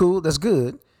 That's cool. That's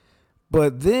good.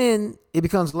 But then it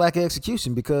becomes lack of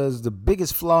execution because the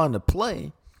biggest flaw in the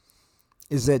play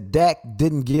is that Dak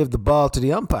didn't give the ball to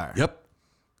the umpire. Yep.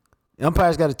 The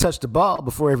umpire's got to touch the ball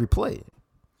before every play.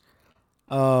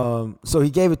 So he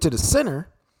gave it to the center,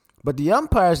 but the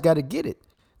umpire's got to get it.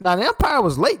 Now, the umpire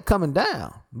was late coming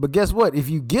down, but guess what? If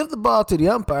you give the ball to the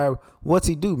umpire, what's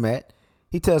he do, Matt?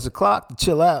 He tells the clock to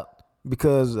chill out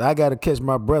because I got to catch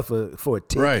my breath for a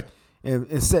tick, right,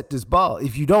 and set this ball.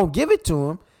 If you don't give it to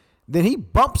him, then he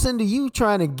bumps into you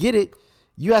trying to get it.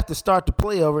 You have to start the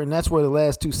play over, and that's where the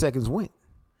last 2 seconds went.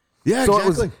 Yeah, so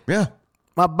exactly.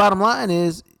 My bottom line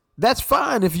is that's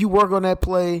fine if you work on that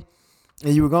play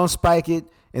and you were going to spike it,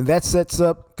 and that sets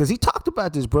up, because he talked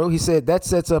about this, bro. He said that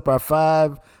sets up our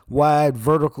 5 wide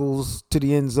verticals to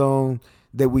the end zone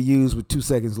that we use with 2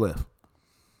 seconds left.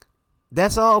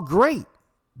 That's all great.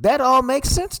 That all makes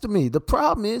sense to me. The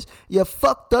problem is you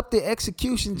fucked up the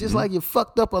execution just like you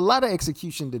fucked up a lot of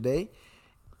execution today,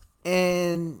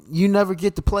 and you never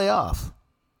get to play off.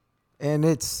 And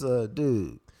it's,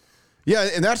 dude. Yeah,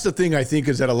 and that's the thing, I think,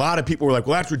 is that a lot of people were like,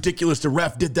 well, that's ridiculous. The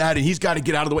ref did that, and he's got to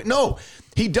get out of the way. No,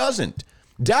 he doesn't.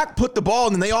 Dak put the ball,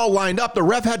 and then they all lined up. The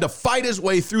ref had to fight his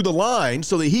way through the line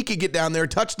so that he could get down there,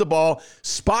 touch the ball,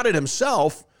 spot it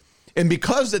himself. And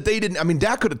because that they didn't, I mean,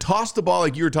 Dak could have tossed the ball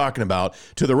like you were talking about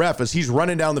to the ref as he's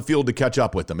running down the field to catch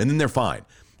up with them, and then they're fine.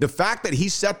 The fact that he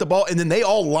set the ball, and then they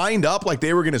all lined up like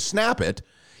they were going to snap it,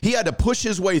 he had to push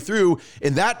his way through,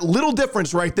 and that little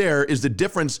difference right there is the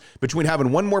difference between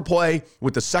having one more play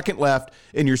with the second left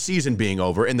and your season being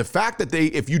over. And the fact that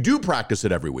if you do practice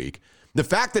it every week, the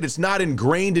fact that it's not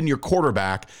ingrained in your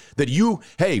quarterback that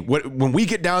when we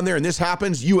get down there and this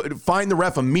happens, you find the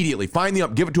ref immediately,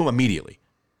 give it to him immediately.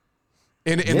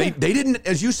 And they didn't,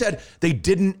 as you said, they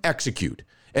didn't execute.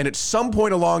 And at some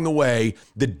point along the way,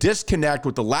 the disconnect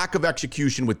with the lack of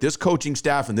execution with this coaching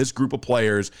staff and this group of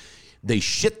players, they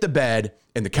shit the bed,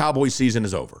 and the Cowboys season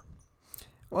is over.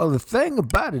 Well, the thing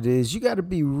about it is you got to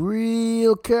be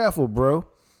real careful, bro.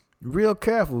 Real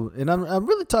careful. And I'm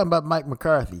really talking about Mike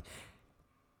McCarthy.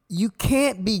 You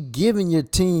can't be giving your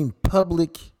team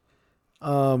public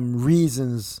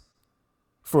reasons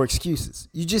for excuses.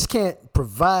 You just can't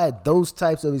provide those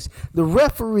types of excuses. The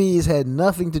referees had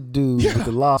nothing to do with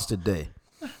the loss today.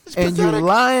 And you're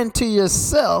lying to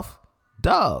yourself,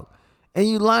 dog. And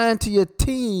you're lying to your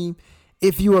team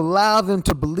if you allow them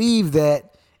to believe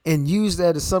that and use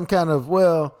that as some kind of,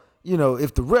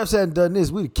 if the refs hadn't done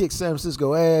this, we'd have kicked San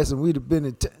Francisco ass and we'd have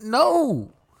been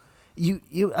no.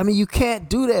 You can't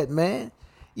do that, man.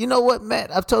 You know what,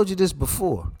 Matt? I've told you this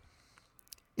before.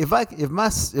 If I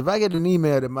get an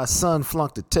email that my son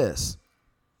flunked a test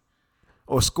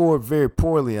or scored very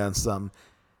poorly on something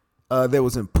that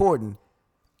was important,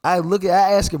 I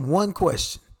ask him one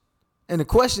question. And the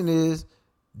question is,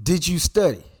 Did you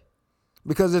study?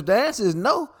 Because if the answer is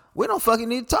no, we don't fucking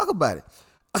need to talk about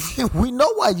it. We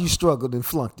know why you struggled and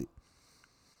flunked it.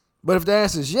 But if the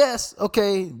answer is yes,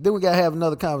 okay, then we got to have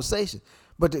another conversation.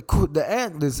 But the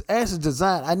answer is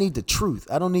designed, I need the truth.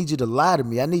 I don't need you to lie to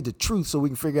me. I need the truth so we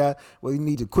can figure out whether you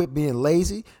need to quit being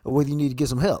lazy or whether you need to get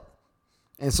some help.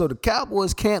 And so the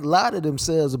Cowboys can't lie to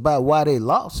themselves about why they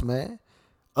lost, man.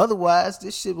 Otherwise,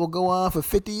 this shit will go on for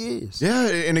 50 years. Yeah,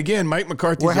 and again, Mike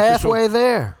McCarthy's We're halfway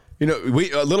there. You know,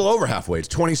 we a little over halfway. It's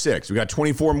 26. We got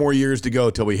 24 more years to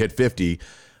go till we hit 50.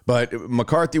 But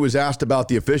McCarthy was asked about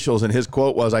the officials, and his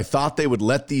quote was, "I thought they would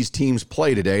let these teams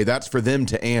play today. That's for them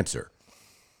to answer."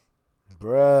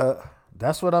 Bruh,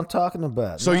 that's what I'm talking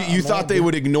about. So you thought they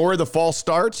would ignore the false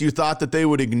starts? You thought that they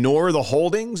would ignore the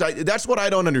holdings? That's what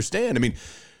I don't understand. I mean,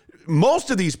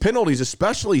 most of these penalties,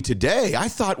 especially today, I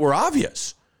thought were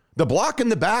obvious. The block in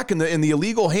the back and the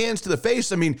illegal hands to the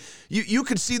face. I mean, you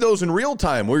could see those in real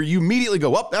time where you immediately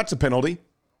go, "Oh, that's a penalty."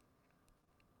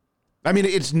 I mean,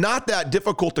 it's not that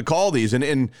difficult to call these.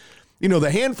 And you know,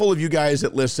 the handful of you guys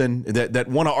that listen that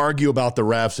want to argue about the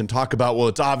refs and talk about, well,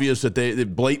 it's obvious that they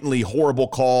blatantly horrible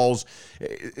calls.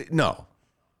 No.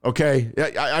 Okay.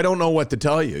 I don't know what to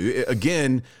tell you.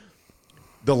 Again,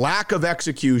 the lack of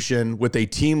execution with a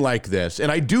team like this,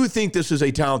 and I do think this is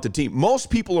a talented team. Most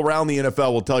people around the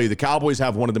NFL will tell you the Cowboys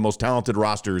have one of the most talented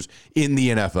rosters in the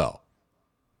NFL.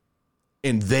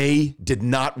 And they did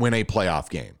not win a playoff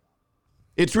game.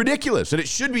 It's ridiculous, and it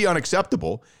should be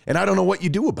unacceptable, and I don't know what you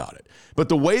do about it. But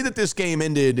the way that this game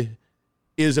ended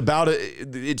is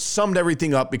it summed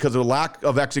everything up because of the lack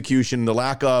of execution, the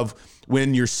lack of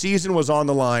when your season was on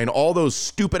the line, all those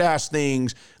stupid-ass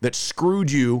things that screwed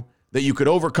you that you could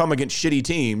overcome against shitty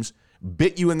teams,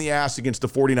 bit you in the ass against the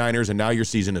 49ers, and now your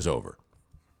season is over.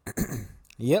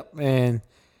 Yep, and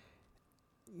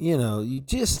you know, you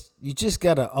just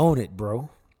got to own it, bro.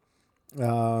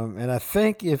 And I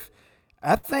think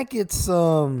it's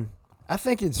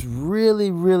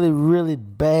really, really, really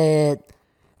bad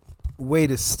way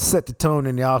to set the tone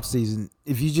in the offseason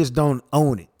if you just don't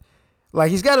own it.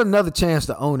 Like, he's got another chance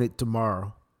to own it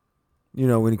tomorrow, you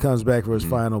know, when he comes back for his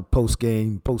final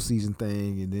postseason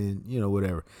thing, and then, you know,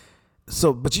 whatever.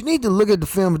 So, but you need to look at the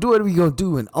film, do whatever you're going to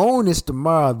do, and own this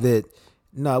tomorrow that,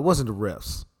 no, it wasn't the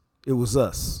refs. It was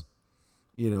us.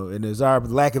 You know, and there's our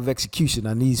lack of execution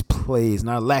on these plays and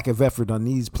our lack of effort on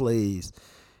these plays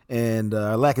and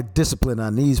our lack of discipline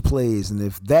on these plays. And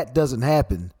if that doesn't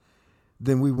happen,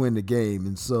 then we win the game.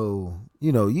 And so,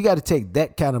 you know, you got to take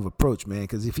that kind of approach, man,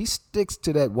 because if he sticks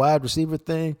to that wide receiver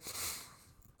thing,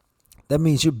 that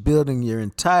means you're building your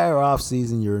entire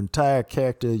offseason, your entire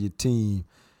character of your team,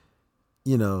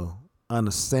 you know, on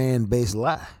a sand-based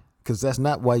lie, because that's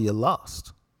not why you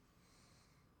lost.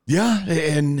 Yeah,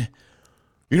 and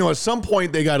you know, at some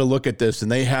point they got to look at this and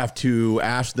they have to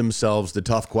ask themselves the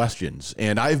tough questions.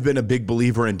 And I've been a big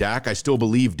believer in Dak. I still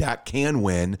believe Dak can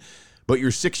win, but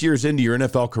you're 6 years into your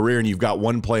NFL career and you've got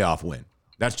one playoff win.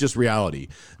 That's just reality.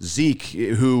 Zeke,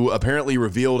 who apparently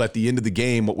revealed at the end of the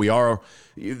game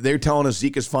they're telling us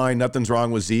Zeke is fine, nothing's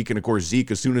wrong with Zeke. And of course,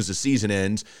 Zeke, as soon as the season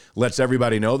ends, lets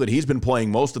everybody know that he's been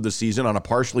playing most of the season on a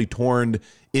partially torn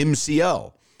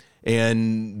MCL.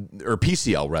 Or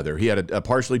PCL rather. He had a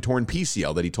partially torn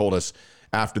PCL that he told us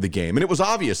after the game. And it was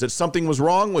obvious that something was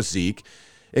wrong with Zeke.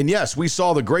 And yes, we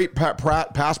saw the great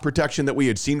pass protection that we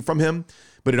had seen from him,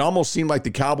 but it almost seemed like the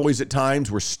Cowboys at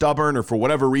times were stubborn or for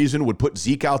whatever reason would put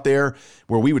Zeke out there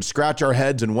where we would scratch our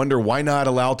heads and wonder why not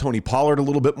allow Tony Pollard a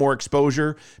little bit more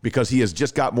exposure, because he has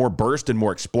just got more burst and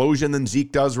more explosion than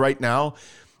Zeke does right now.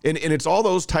 And it's all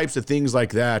those types of things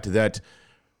like that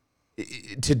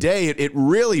today, it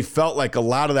really felt like a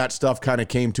lot of that stuff kind of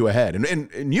came to a head.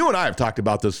 And you and I have talked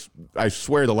about this, I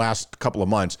swear, the last couple of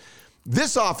months.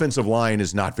 This offensive line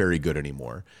is not very good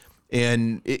anymore.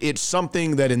 And it's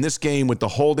something that in this game with the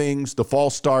holdings, the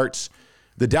false starts,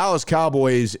 the Dallas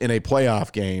Cowboys in a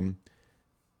playoff game,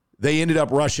 they ended up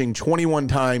rushing 21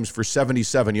 times for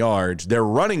 77 yards. Their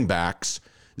running backs,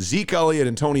 Zeke Elliott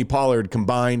and Tony Pollard,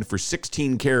 combined for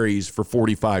 16 carries for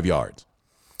 45 yards.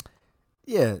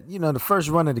 Yeah, you know, the first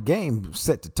run of the game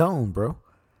set the tone, bro.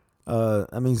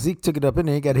 I mean, Zeke took it up in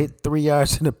there. He got hit 3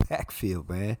 yards in the backfield,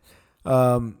 man.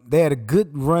 They had a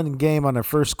good running game on their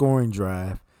first scoring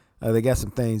drive. They got some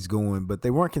things going, but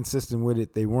they weren't consistent with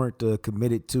it. They weren't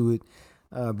committed to it.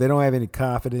 They don't have any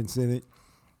confidence in it.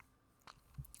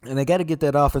 And they got to get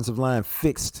that offensive line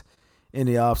fixed in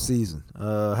the offseason.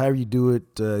 However you do it,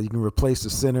 you can replace the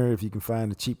center if you can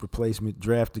find a cheap replacement,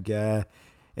 draft a guy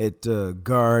at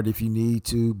guard if you need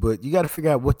to, but you got to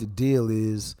figure out what the deal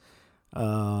is, you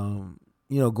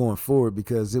know, going forward,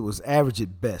 because it was average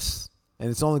at best And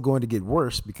it's only going to get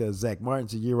worse because Zach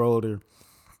Martin's a year older,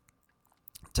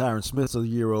 Tyron Smith's a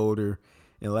year older,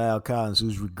 and Lyle Collins,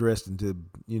 who's regressed into,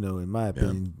 in my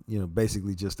opinion,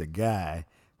 basically just a guy.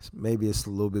 Maybe it's a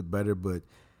little bit better, but,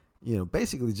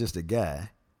 basically just a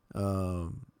guy.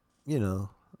 How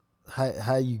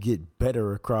you get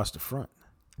better across the front.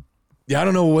 Yeah, I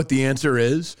don't know what the answer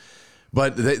is,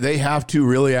 but they have to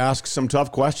really ask some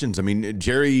tough questions. I mean,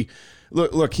 Jerry,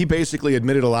 look, he basically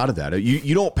admitted a lot of that.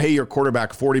 You don't pay your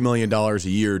quarterback $40 million a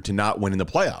year to not win in the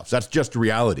playoffs. That's just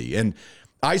reality. And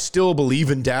I still believe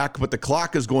in Dak, but the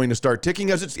clock is going to start ticking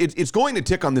as it's going to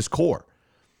tick on this core.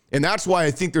 And that's why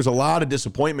I think there's a lot of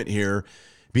disappointment here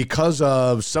because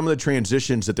of some of the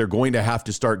transitions that they're going to have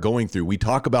to start going through. We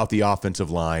talk about the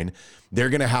offensive line. They're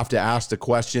going to have to ask the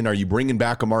question, are you bringing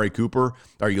back Amari Cooper?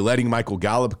 Are you letting Michael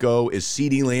Gallup go? Is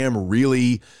CeeDee Lamb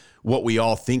really what we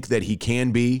all think that he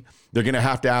can be? They're going to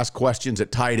have to ask questions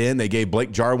at tight end. They gave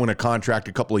Blake Jarwin a contract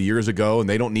a couple of years ago, and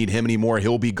they don't need him anymore.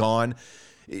 He'll be gone.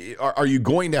 Are you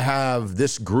going to have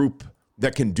this group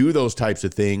that can do those types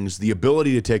of things, the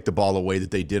ability to take the ball away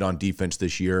that they did on defense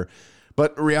this year?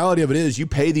 But the reality of it is you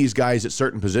pay these guys at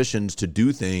certain positions to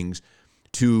do things,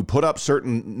 to put up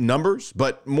certain numbers,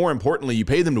 but more importantly, you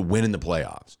pay them to win in the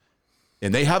playoffs.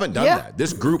 And they haven't done that.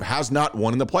 This group has not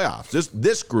won in the playoffs.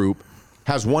 This group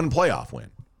has one playoff win.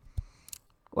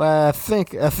 Well, I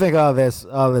think all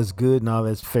that's good and all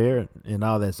that's fair and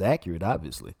all that's accurate,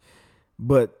 obviously.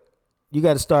 But you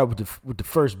got to start with the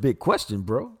first big question,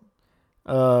 bro.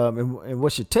 And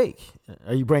what's your take?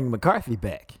 Are you bringing McCarthy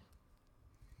back?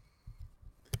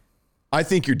 I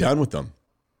think you're done with them.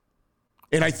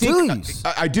 And I think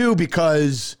I do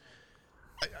because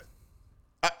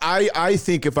I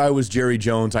think if I was Jerry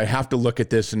Jones, I have to look at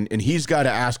this and he's got to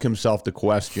ask himself the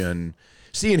question.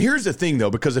 See, and here's the thing though,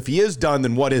 because if he is done,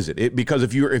 then what is it? Because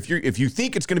if you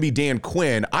think it's going to be Dan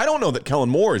Quinn, I don't know that Kellen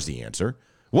Moore is the answer.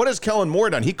 What has Kellen Moore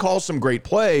done? He calls some great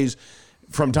plays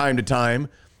from time to time,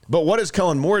 but what has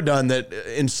Kellen Moore done that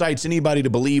incites anybody to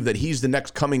believe that he's the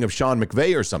next coming of Sean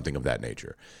McVay or something of that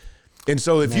nature? And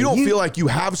so if you don't feel like you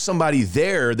have somebody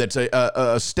there that's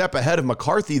a step ahead of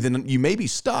McCarthy, then you may be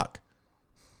stuck.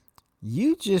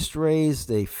 You just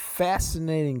raised a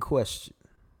fascinating question.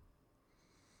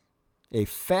 A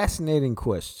fascinating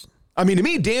question. I mean, to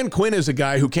me, Dan Quinn is a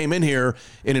guy who came in here,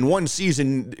 and in one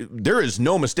season, there is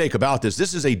no mistake about this.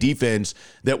 This is a defense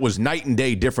that was night and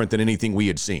day different than anything we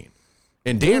had seen.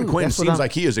 And Dan Quinn seems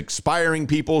like he is inspiring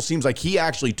people, seems like he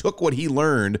actually took what he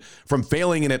learned from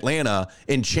failing in Atlanta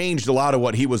and changed a lot of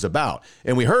what he was about.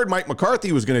 And we heard Mike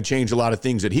McCarthy was going to change a lot of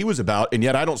things that he was about, and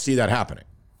yet I don't see that happening.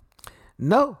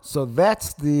 No, so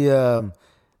that's the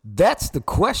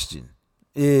question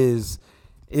is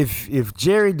if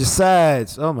Jerry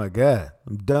decides, oh my God,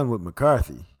 I'm done with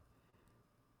McCarthy,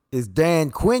 is Dan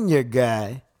Quinn your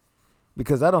guy?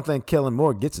 Because I don't think Kellen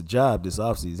Moore gets a job this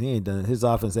offseason. His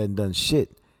offense hadn't done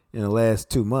shit in the last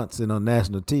 2 months, and on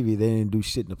national TV they didn't do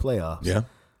shit in the playoffs. Yeah.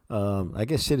 I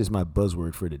guess shit is my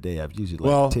buzzword for today. I've used it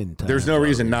 10 times. There's no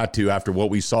reason not to after what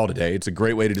we saw today. It's a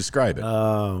great way to describe it.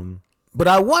 But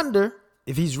I wonder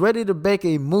if he's ready to make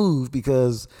a move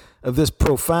because of this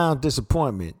profound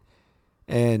disappointment.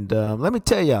 And let me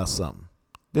tell y'all something.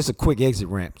 This is a quick exit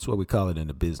ramp. That's what we call it in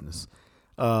the business.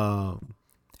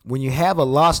 When you have a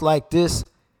loss like this,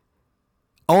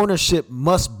 ownership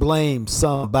must blame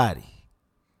somebody.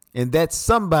 And that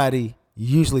somebody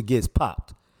usually gets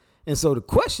popped. And so the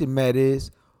question, Matt,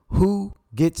 is who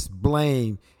gets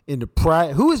blamed in the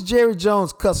pride? Who is Jerry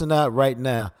Jones cussing out right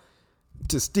now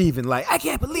to Steven? Like, I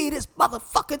can't believe this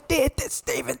motherfucker did this,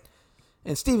 Steven.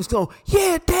 And Steven's going,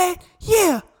 yeah, Dad,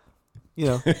 yeah.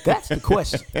 That's the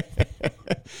question.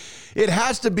 It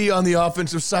has to be on the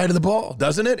offensive side of the ball,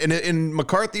 doesn't it? And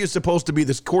McCarthy is supposed to be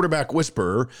this quarterback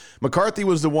whisperer. McCarthy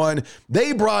was the one.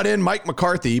 They brought in Mike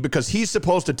McCarthy because he's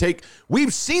supposed to take.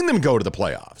 We've seen them go to the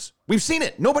playoffs. We've seen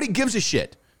it. Nobody gives a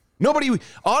shit. Nobody,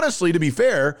 honestly, to be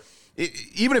fair,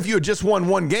 even if you had just won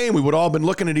one game, we would all been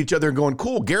looking at each other and going,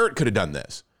 cool, Garrett could have done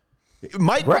this.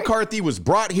 Mike McCarthy was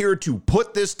brought here to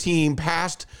put this team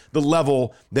past the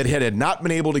level that it had not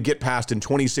been able to get past in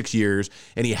 26 years,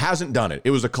 and he hasn't done it.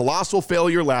 It was a colossal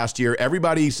failure last year.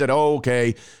 Everybody said, oh,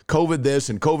 okay, COVID this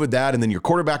and COVID that, and then your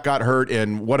quarterback got hurt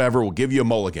and whatever, we'll give you a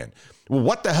mulligan. Well,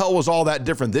 what the hell was all that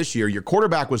different this year? Your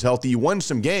quarterback was healthy. You won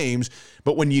some games,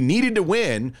 but when you needed to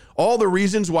win, all the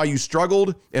reasons why you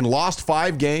struggled and lost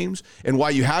 5 games and why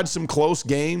you had some close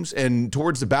games and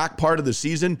towards the back part of the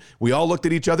season, we all looked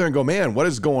at each other and go, man, what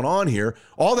is going on here?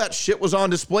 All that shit was on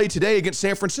display today against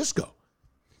San Francisco.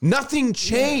 Nothing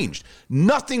changed.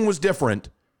 Nothing was different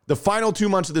The final 2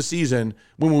 months of the season,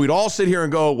 when we'd all sit here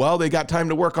and go, well, they got time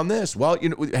to work on this. Well,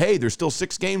 hey, there's still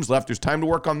 6 games left. There's time to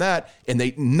work on that.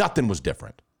 And nothing was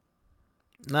different.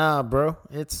 Nah, bro.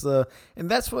 It's and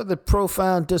that's where the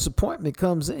profound disappointment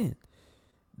comes in.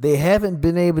 They haven't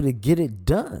been able to get it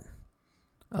done.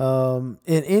 In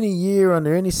any year,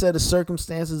 under any set of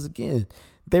circumstances, again,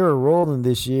 they were rolling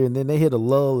this year, and then they hit a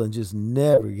lull and just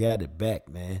never got it back,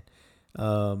 man.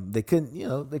 They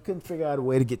couldn't figure out a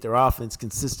way to get their offense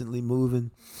consistently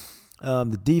moving.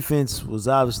 The defense was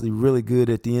obviously really good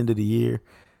at the end of the year,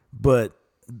 but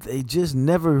they just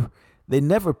never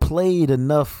played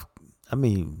enough. I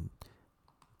mean,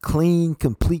 clean,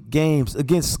 complete games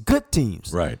against good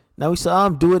teams. Right. Now we saw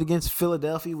him do it against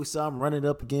Philadelphia. We saw him run it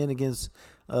up again against,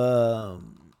 Washington,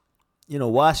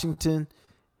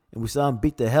 and we saw him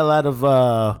beat the hell out of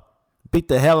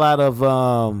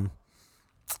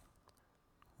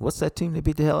what's that team they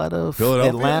beat the hell out of? Philadelphia?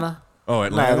 Atlanta. Oh,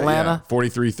 Atlanta. Atlanta. Yeah.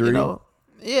 43-3.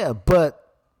 Yeah,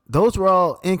 but those were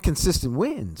all inconsistent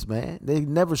wins, man. They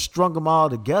never strung them all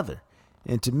together.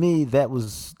 And to me, that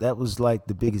was like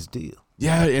the biggest deal.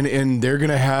 Yeah, and they're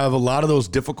going to have a lot of those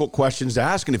difficult questions to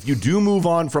ask. And if you do move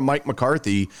on from Mike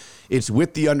McCarthy, it's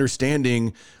with the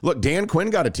understanding, look, Dan Quinn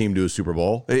got a team to a Super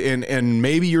Bowl. And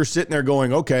maybe you're sitting there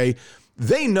going, okay,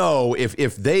 they know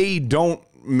if they don't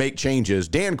make changes,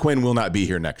 Dan Quinn will not be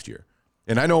here next year.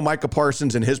 And I know Micah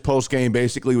Parsons in his postgame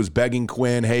basically was begging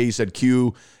Quinn, hey, he said,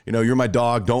 Q, you're my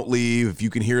dog, don't leave. If you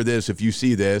can hear this, if you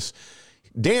see this.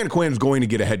 Dan Quinn's going to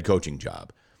get a head coaching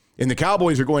job. And the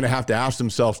Cowboys are going to have to ask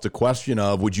themselves the question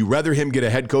of, would you rather him get a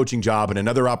head coaching job and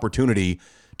another opportunity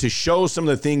to show some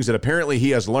of the things that apparently he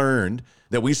has learned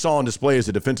that we saw on display as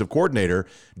a defensive coordinator?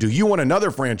 Do you want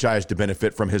another franchise to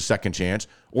benefit from his second chance,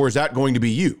 or is that going to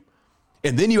be you?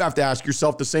 And then you have to ask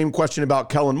yourself the same question about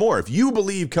Kellen Moore. If you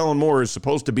believe Kellen Moore is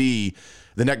supposed to be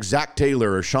the next Zach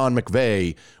Taylor or Sean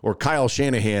McVay or Kyle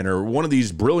Shanahan or one of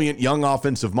these brilliant young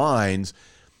offensive minds,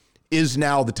 is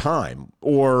now the time?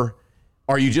 Or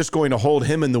are you just going to hold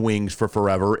him in the wings for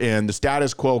forever and the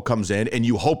status quo comes in and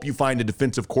you hope you find a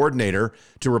defensive coordinator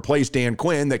to replace Dan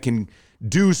Quinn that can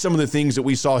do some of the things that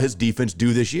we saw his defense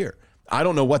do this year? I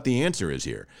don't know what the answer is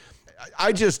here.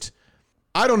 I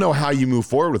don't know how you move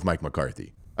forward with Mike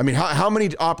McCarthy. I mean, how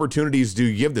many opportunities do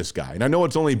you give this guy? And I know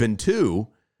it's only been 2,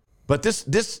 but this,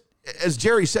 as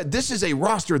Jerry said, this is a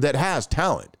roster that has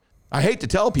talent. I hate to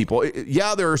tell people,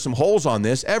 yeah, there are some holes on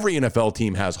this. Every NFL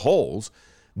team has holes.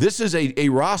 This is a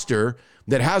roster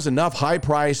that has enough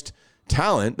high-priced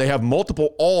talent. They have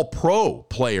multiple all-pro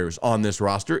players on this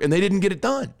roster, and they didn't get it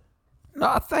done. No,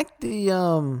 I think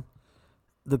the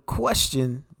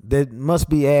question that must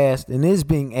be asked and is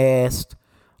being asked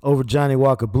over Johnny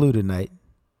Walker Blue tonight,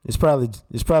 it's probably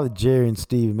Jerry and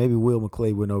Steve. Maybe Will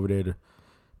McClay went over there to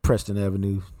Preston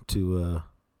Avenue to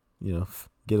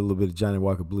get a little bit of Johnny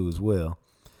Walker Blue as well.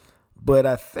 But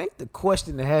I think the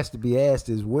question that has to be asked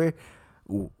is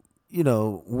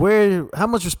how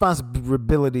much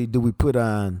responsibility do we put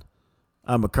on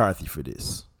McCarthy for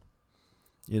this?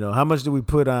 How much do we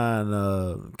put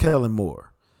on Kellen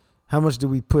Moore? How much do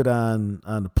we put on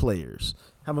the players?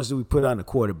 How much do we put on the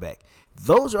quarterback?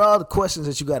 Those are all the questions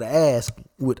that you got to ask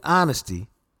with honesty.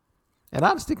 And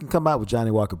honesty can come out with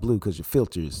Johnny Walker Blue because your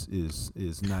filter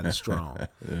is not as strong.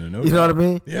 No you know what I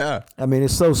mean? Yeah. I mean,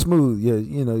 it's so smooth.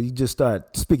 You just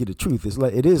start speaking the truth.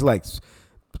 It is like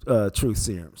truth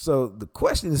serum. So the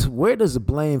question is, where does the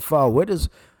blame fall?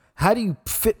 How do you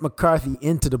fit McCarthy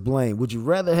into the blame? Would you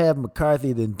rather have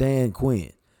McCarthy than Dan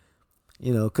Quinn?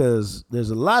 Because there's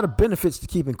a lot of benefits to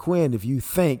keeping Quinn if you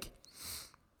think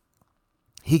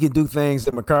he can do things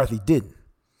that McCarthy didn't.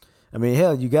 I mean,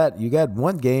 hell, you got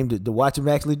one game to watch him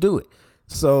actually do it.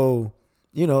 So,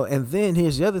 and then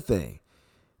here's the other thing.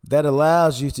 That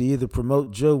allows you to either promote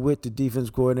Joe Witt to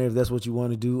defense coordinator if that's what you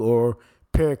want to do, or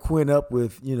pair Quinn up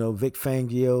with, Vic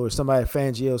Fangio or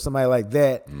somebody like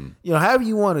that. However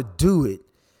you want to do it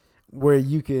where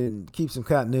you can keep some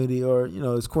continuity, or,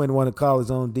 does Quinn want to call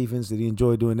his own defense? Did he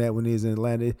enjoy doing that when he was in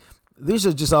Atlanta? These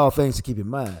are just all things to keep in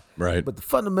mind. Right. But the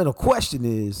fundamental question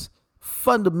is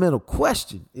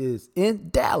in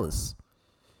Dallas,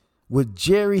 would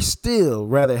Jerry still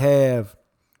rather have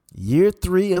year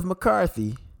 3 of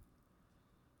McCarthy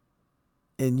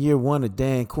and year 1 of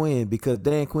Dan Quinn? Because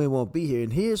Dan Quinn won't be here.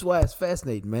 And here's why it's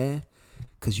fascinating, man.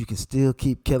 Because you can still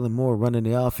keep Kellen Moore running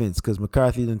the offense, because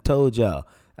McCarthy done told y'all,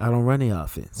 I don't run the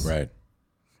offense. Right.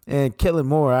 And Kellen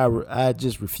Moore, I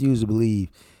just refuse to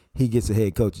believe he gets a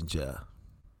head coaching job.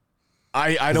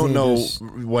 I don't know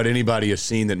what anybody has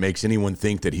seen that makes anyone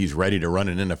think that he's ready to run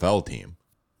an NFL team.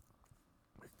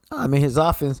 I mean, his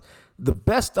offense, the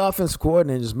best offensive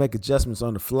coordinators make adjustments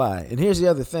on the fly. And here's the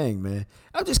other thing, man.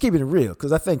 I'm just keeping it real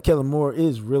because I think Kellen Moore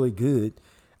is really good.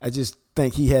 I just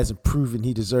think he hasn't proven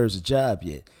he deserves a job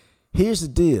yet. Here's the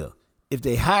deal. If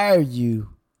they hire you,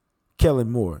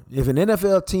 Kellen Moore, if an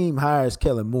NFL team hires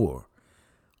Kellen Moore,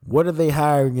 what are they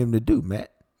hiring him to do,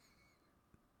 Matt?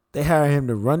 They hire him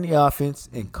to run the offense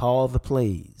and call the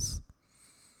plays.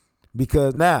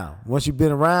 Because now, once you've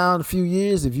been around a few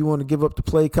years, if you want to give up the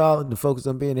play calling to focus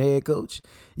on being a head coach,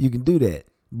 you can do that.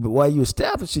 But while you're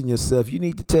establishing yourself, you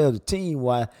need to tell the team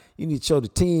why, you need to show the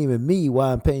team and me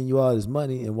why I'm paying you all this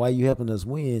money and why you're helping us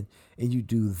win. And you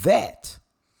do that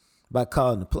by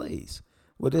calling the plays.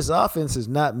 Well, this offense has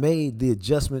not made the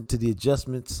adjustment to the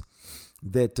adjustments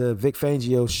that Vic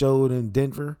Fangio showed in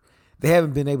Denver. They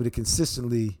haven't been able to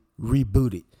consistently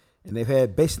reboot it. And they've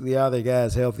had basically all their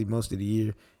guys healthy most of the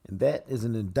year. And that is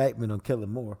an indictment on Kellen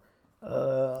Moore,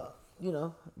 whether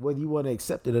you want to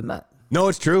accept it or not. No,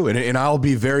 it's true. And I'll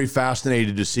be very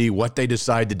fascinated to see what they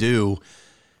decide to do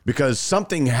because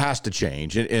something has to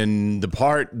change. And the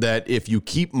part that if you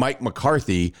keep Mike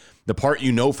McCarthy, the part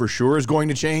you know for sure is going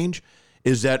to change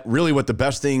is that really what the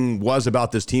best thing was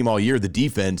about this team all year, the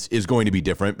defense is going to be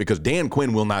different because Dan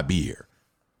Quinn will not be here.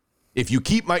 If you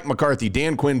keep Mike McCarthy,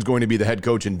 Dan Quinn's going to be the head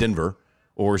coach in Denver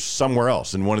or somewhere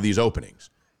else in one of these openings.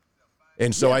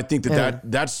 And so I think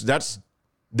that's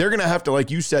they're going to have to,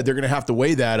 like you said, they're going to have to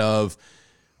weigh that of,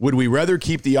 would we rather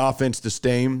keep the offense the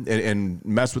same and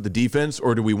mess with the defense,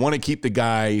 or do we want to keep the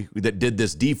guy that did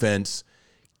this defense,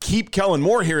 keep Kellen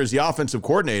Moore here as the offensive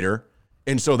coordinator,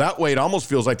 and so that way it almost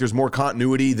feels like there's more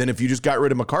continuity than if you just got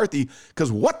rid of McCarthy,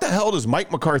 because what the hell does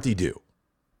Mike McCarthy do?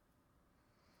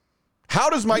 How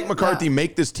does Mike McCarthy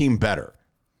make this team better?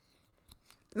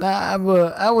 I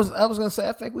was going to say,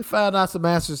 I think we found out some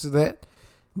answers to that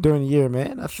during the year,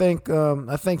 man. I think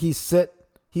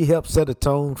he helped set a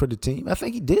tone for the team. I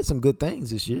think he did some good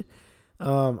things this year.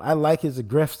 I like his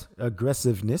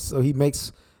aggressiveness, so he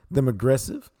makes them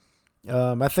aggressive.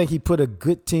 I think he put a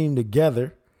good team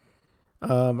together.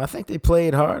 I think they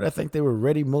played hard. I think they were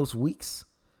ready most weeks.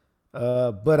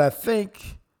 But I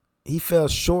think he fell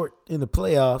short in the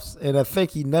playoffs, and I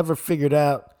think he never figured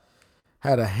out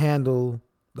how to handle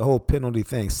the whole penalty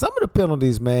thing. Some of the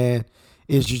penalties, man,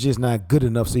 is you're just not good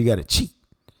enough, so you got to cheat.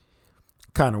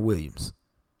 Connor Williams.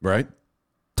 Right.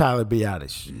 Tyler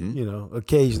Biadasz.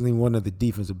 Occasionally one of the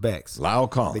defensive backs. Lyle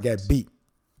Collins. They got beat.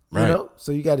 Right.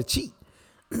 So you got to cheat.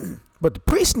 But the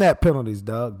pre-snap penalties,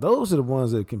 dog, those are the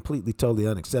ones that are completely, totally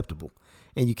unacceptable.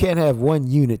 And you can't have one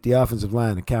unit, the offensive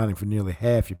line, accounting for nearly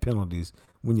half your penalties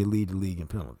when you lead the league in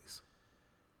penalties.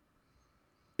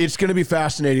 It's going to be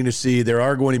fascinating to see. There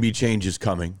are going to be changes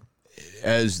coming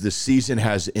as the season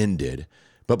has ended.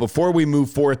 But before we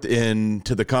move forth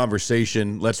into the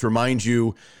conversation, let's remind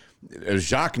you, as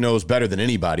Jacques knows better than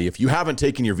anybody, if you haven't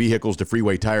taken your vehicles to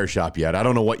Freeway Tire Shop yet, I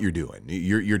don't know what you're doing.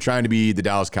 You're trying to be the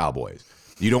Dallas Cowboys.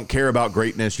 You don't care about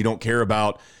greatness. You don't care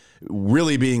about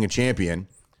really being a champion,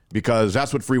 because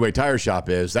that's what Freeway Tire Shop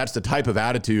is. That's the type of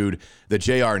attitude that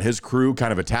JR and his crew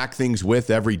kind of attack things with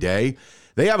every day.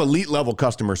 They have elite level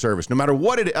customer service, no matter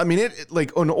what it. I mean, it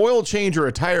like an oil change or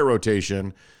a tire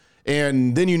rotation,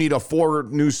 and then you need a 4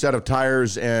 new set of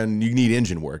tires and you need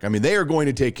engine work. I mean, they are going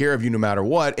to take care of you no matter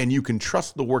what, and you can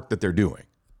trust the work that they're doing.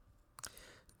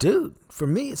 Dude, for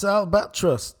me, it's all about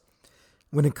trust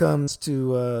when it comes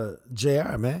to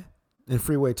JR, man, and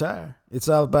Freeway Tire. It's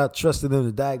all about trusting them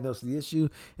to diagnose the issue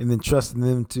and then trusting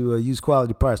them to use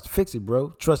quality parts to fix it, bro.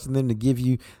 Trusting them to give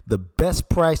you the best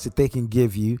price that they can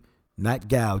give you, not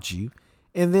gouge you.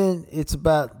 And then it's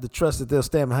about the trust that they'll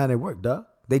stand behind their work, dog.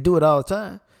 They do it all the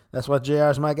time. That's why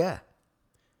JR's my guy.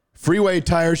 Freeway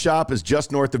Tire Shop is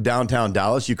just north of downtown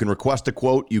Dallas. You can request a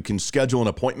quote. You can schedule an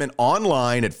appointment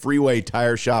online at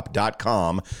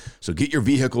freewaytireshop.com. So get your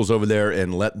vehicles over there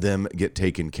and let them get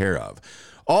taken care of.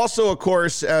 Also, of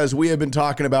course, as we have been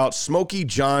talking about, Smokey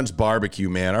John's Barbecue,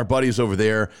 man. Our buddies over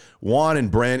there, Juan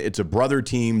and Brent, it's a brother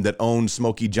team that owns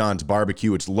Smokey John's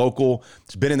Barbecue. It's local.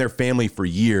 It's been in their family for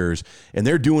years, and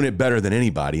they're doing it better than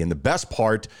anybody. And the best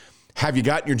part, have you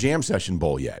gotten your jam session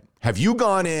bowl yet? Have you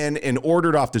gone in and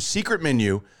ordered off the secret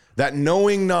menu, that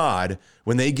knowing nod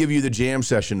when they give you the jam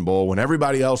session bowl, when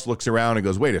everybody else looks around and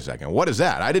goes, wait a second, what is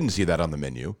that? I didn't see that on the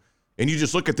menu. And you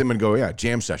just look at them and go, yeah,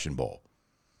 jam session bowl.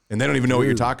 And they don't even know what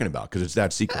you're talking about because it's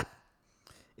that secret.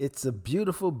 It's a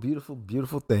beautiful, beautiful,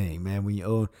 beautiful thing, man, when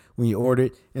you order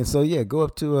it. And so, yeah, go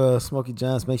up to Smokey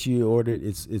John's. Make sure you order it.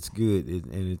 It's good.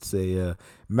 And it's a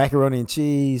macaroni and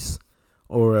cheese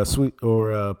or sweet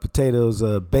or potatoes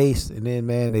base. And then,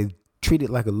 man, they treat it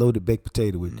like a loaded baked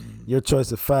potato with your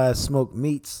choice of 5 smoked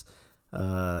meats,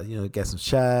 Got some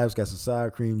chives, got some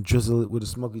sour cream, drizzle it with a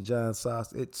Smokey John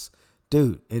sauce. It's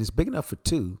big enough for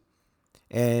two.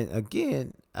 And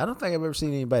again, I don't think I've ever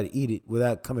seen anybody eat it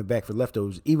without coming back for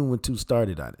leftovers, even when two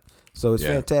started on it. So it's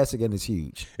fantastic and it's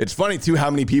huge. It's funny, too, how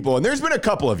many people, and there's been a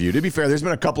couple of you, to be fair, there's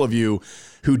been a couple of you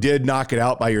who did knock it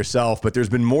out by yourself, but there's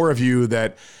been more of you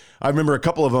that I remember a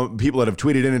couple of people that have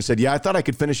tweeted in and said, yeah, I thought I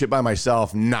could finish it by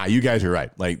myself. Nah, you guys are right.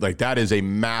 Like that is a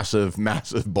massive,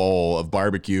 massive bowl of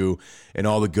barbecue and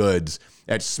all the goods.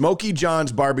 At Smokey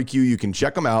John's Barbecue, you can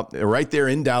check them out. They're right there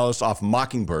in Dallas off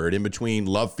Mockingbird in between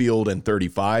Love Field and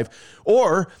 35.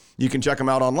 Or you can check them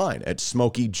out online at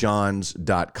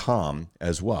smokeyjohns.com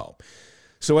as well.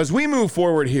 So as we move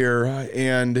forward here,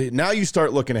 and now you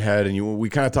start looking ahead, and we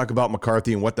kind of talk about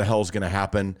McCarthy and what the hell is going to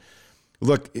happen.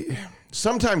 Look,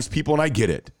 sometimes people, and I get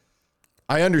it,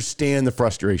 I understand the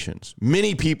frustrations.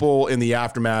 Many people in the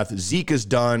aftermath, Zeke is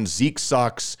done, Zeke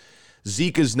sucks,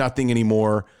 Zeke is nothing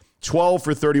anymore. 12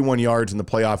 for 31 yards in the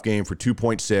playoff game for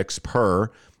 2.6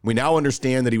 per. We now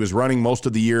understand that he was running most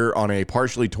of the year on a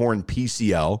partially torn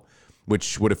PCL,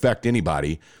 which would affect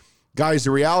anybody. Guys,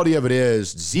 the reality of it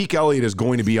is Zeke Elliott is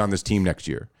going to be on this team next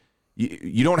year.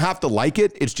 You don't have to like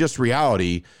it. It's just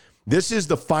reality. This is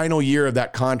the final year of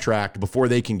that contract before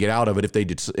they can get out of it if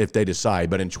they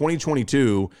decide. But in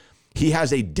 2022, he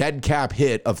has a dead cap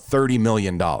hit of $30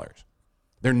 million.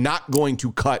 They're not going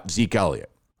to cut Zeke Elliott.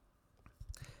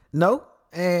 No,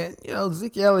 and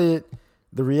Zeke Elliott,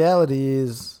 the reality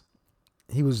is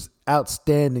he was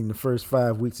outstanding the first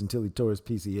 5 weeks until he tore his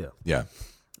PCL. Yeah.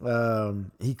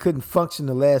 He couldn't function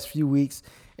the last few weeks.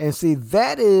 And see,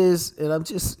 that is, and I'm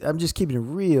just keeping it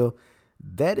real,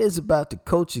 that is about the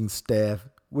coaching staff,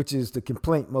 which is the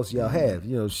complaint most of y'all have.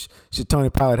 Should Tony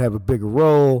Pollard have a bigger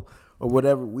role or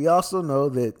whatever? We also know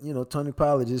that, Tony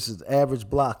Pollard is an average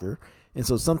blocker. And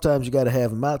so sometimes you got to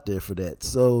have him out there for that.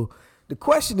 So the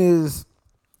question is,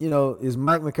 is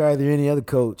Mike McCarthy or any other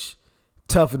coach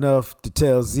tough enough to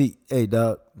tell Zeke, hey,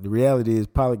 dog, the reality is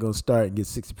Pollard going to start and get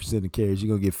 60% of the carries. You're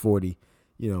going to get 40.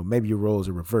 Maybe your roles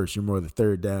are reversed. You're more the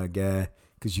third down guy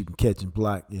because you can catch and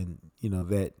block and,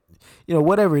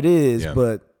 whatever it is. Yeah.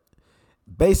 But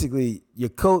basically, your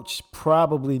coach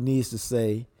probably needs to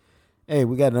say, hey,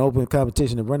 we got an open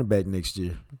competition at running back next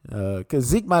year. Because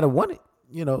Zeke might have won it,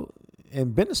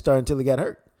 and been a star until he got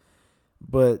hurt.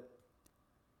 But,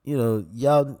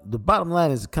 y'all, the bottom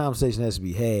line is the conversation has to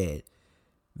be had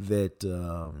that,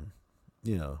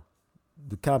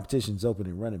 the competition's open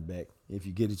in running back. If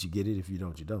you get it, you get it. If you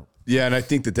don't, you don't. Yeah, and I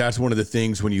think that that's one of the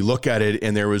things when you look at it,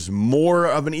 and there was more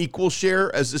of an equal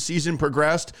share as the season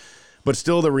progressed, but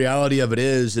still the reality of it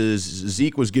is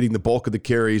Zeke was getting the bulk of the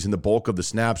carries and the bulk of the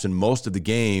snaps in most of the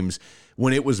games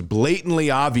when it was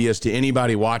blatantly obvious to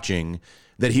anybody watching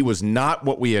that he was not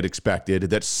what we had expected,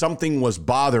 that something was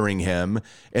bothering him,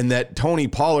 and that Tony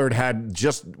Pollard had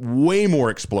just way more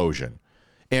explosion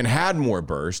and had more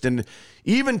burst. And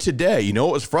even today, it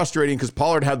was frustrating because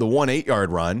Pollard had the 1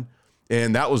 8-yard run,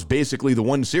 and that was basically the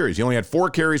one series. He only had 4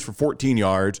 carries for 14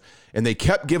 yards, and they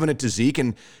kept giving it to Zeke.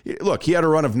 And look, he had a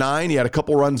run of 9. He had a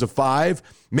couple runs of 5.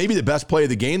 Maybe the best play of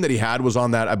the game that he had was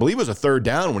on that, I believe it was a third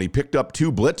down when he picked up 2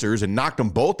 blitzers and knocked them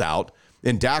both out,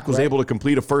 and Dak was able to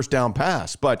complete a first down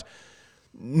pass. But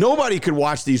nobody could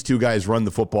watch these two guys run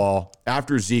the football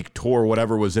after Zeke tore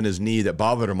whatever was in his knee that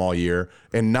bothered him all year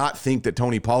and not think that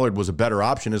Tony Pollard was a better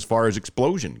option as far as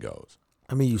explosion goes.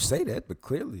 I mean, you say that, but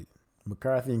clearly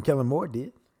McCarthy and Kellen Moore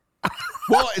did.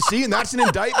 Well, see, and that's an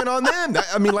indictment on them.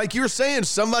 Like you're saying,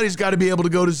 somebody's got to be able to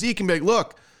go to Zeke and be like,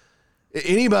 look,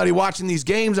 anybody watching these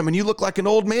games, you look like an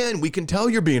old man. We can tell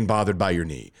you're being bothered by your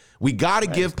knee. We got to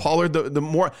give Pollard the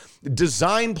more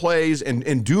design plays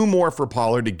and do more for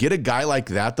Pollard to get a guy like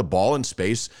that the ball in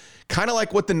space, kind of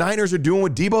like what the Niners are doing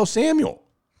with Deebo Samuel.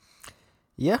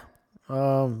 Yeah.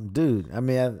 Dude,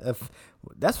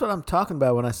 that's what I'm talking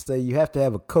about when I say you have to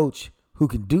have a coach who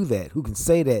can do that, who can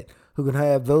say that, who can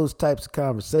have those types of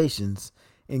conversations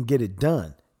and get it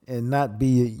done and not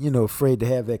be, afraid to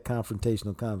have that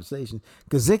confrontational conversation.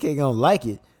 Because Zeke ain't going to like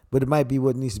it, but it might be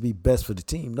what needs to be best for the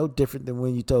team. No different than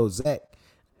when you told Dak,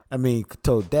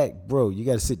 bro, you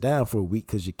got to sit down for a week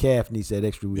because your calf needs that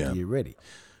extra week to get ready.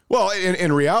 Well,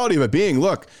 in reality of it being,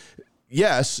 look,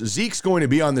 yes, Zeke's going to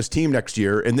be on this team next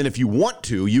year, and then if you want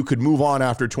to, you could move on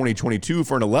after 2022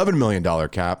 for an $11 million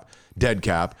dead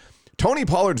cap. Tony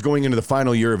Pollard's going into the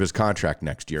final year of his contract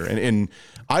next year, and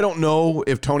I don't know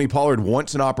if Tony Pollard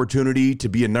wants an opportunity to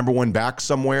be a number 1 back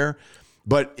somewhere,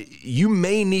 but you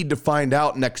may need to find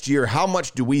out next year how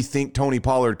much do we think Tony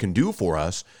Pollard can do for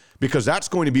us because that's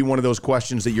going to be one of those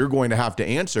questions that you're going to have to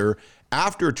answer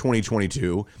after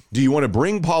 2022. Do you want to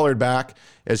bring Pollard back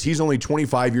as he's only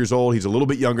 25 years old? He's a little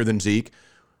bit younger than Zeke.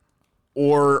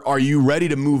 Or are you ready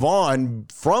to move on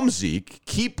from Zeke,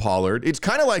 keep Pollard? It's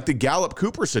kind of like the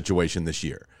Gallup-Cooper situation this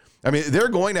year. I mean, they're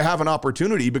going to have an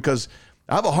opportunity because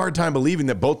I have a hard time believing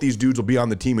that both these dudes will be on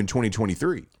the team in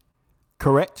 2023.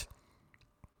 Correct.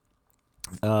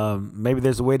 Maybe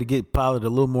there's a way to get Pollard a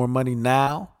little more money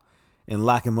now and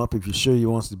lock him up if you're sure he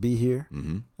wants to be here.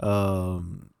 But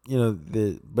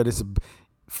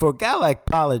for a guy like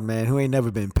Pollard, man, who ain't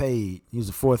never been paid, he was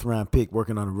a 4th-round pick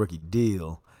working on a rookie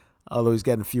deal. Although he's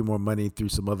gotten a few more money through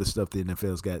some other stuff the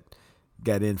NFL's got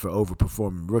in for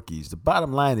overperforming rookies. The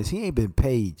bottom line is he ain't been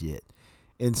paid yet.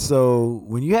 And so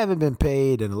when you haven't been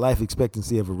paid and the life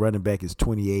expectancy of a running back is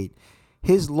 28,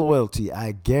 his loyalty,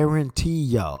 I guarantee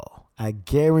y'all,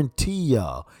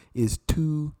 is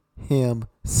to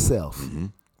himself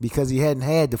because he hadn't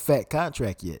had the fat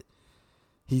contract yet.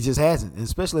 He just hasn't, and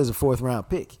especially as a 4th-round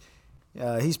pick.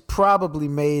 He's probably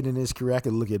made in his career, I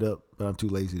could look it up, but I'm too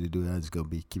lazy to do it. I'm just going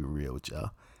to keep it real with y'all.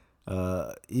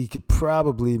 He could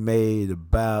probably made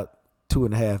about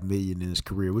 $2.5 million in his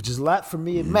career, which is a lot for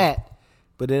me and Matt,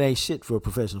 but it ain't shit for a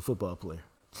professional football player.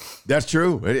 That's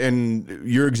true, and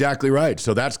you're exactly right.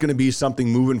 So that's going to be something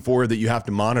moving forward that you have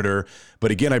to monitor.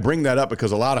 But again, I bring that up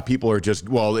because a lot of people are just,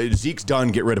 well, Zeke's done,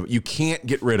 get rid of it. You can't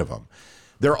get rid of him.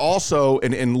 They're also,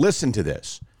 and listen to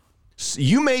this,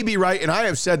 you may be right, and I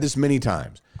have said this many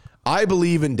times. I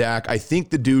believe in Dak. I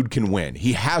think the dude can win.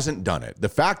 He hasn't done it. The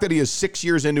fact that he is 6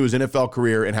 years into his NFL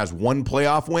career and has one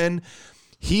playoff win,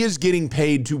 he is getting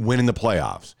paid to win in the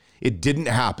playoffs. It didn't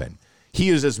happen. He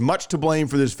is as much to blame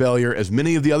for this failure as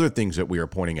many of the other things that we are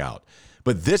pointing out.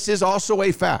 But this is also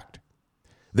a fact.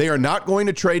 They are not going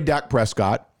to trade Dak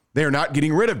Prescott. They are not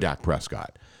getting rid of Dak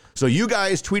Prescott. So you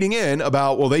guys tweeting in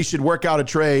about, well, they should work out a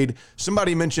trade.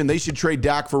 Somebody mentioned they should trade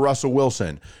Dak for Russell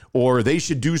Wilson, or they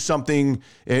should do something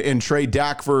and trade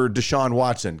Dak for Deshaun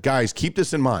Watson. Guys, keep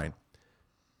this in mind.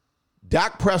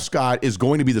 Dak Prescott is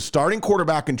going to be the starting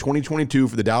quarterback in 2022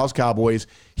 for the Dallas Cowboys.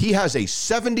 He has a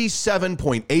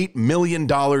 $77.8 million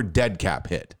dead cap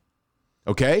hit.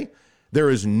 Okay? There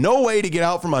is no way to get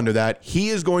out from under that. He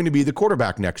is going to be the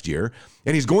quarterback next year,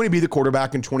 and he's going to be the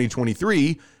quarterback in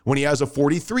 2023 when he has a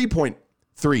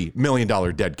 $43.3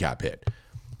 million dead cap hit.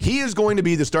 He is going to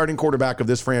be the starting quarterback of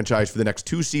this franchise for the next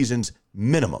 2 seasons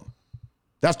minimum.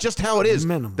 That's just how it is.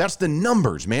 Minimum. That's the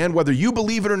numbers, man. Whether you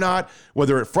believe it or not,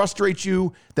 whether it frustrates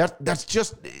you, that's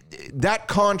just, that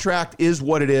contract is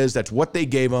what it is. That's what they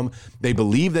gave him. They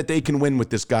believe that they can win with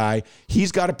this guy.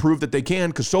 He's got to prove that they can,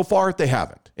 because so far they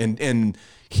haven't. And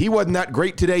he wasn't that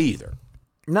great today either.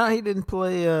 No, he didn't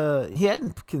play. He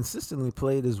hadn't consistently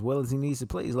played as well as he needs to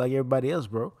play. He's like everybody else,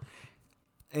 bro.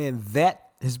 And that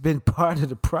has been part of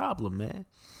the problem, man.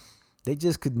 They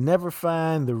just could never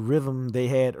find the rhythm they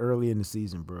had early in the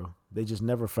season, bro. They just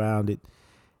never found it.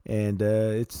 And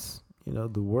it's, the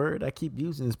word I keep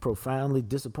using is profoundly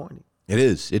disappointing. It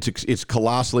is. It's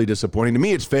colossally disappointing. To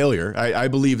me, it's failure. I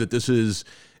believe that this is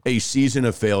a season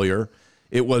of failure.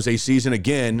 It was a season,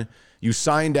 again, you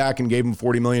signed Dak and gave him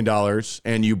 $40 million,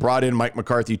 and you brought in Mike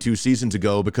McCarthy 2 seasons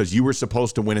ago because you were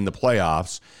supposed to win in the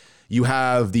playoffs. You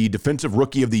have the defensive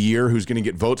rookie of the year who's going to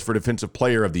get votes for defensive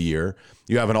player of the year.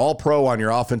 You have an all-pro on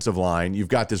your offensive line. You've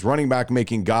got this running back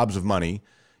making gobs of money.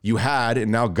 You had,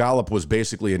 and now Gallup was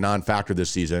basically a non-factor this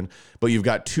season, but you've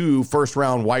got 2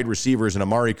 first-round wide receivers in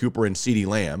Amari Cooper and CeeDee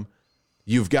Lamb.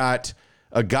 You've got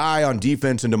a guy on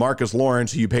defense in DeMarcus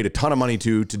Lawrence who you paid a ton of money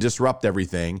to disrupt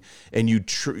everything, and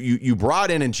you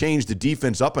brought in and changed the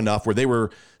defense up enough where they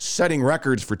were setting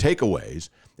records for takeaways.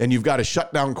 And you've got a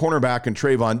shutdown cornerback in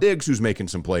Trayvon Diggs who's making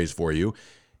some plays for you,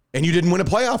 and you didn't win a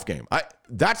playoff game.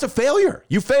 That's a failure.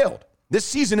 You failed. This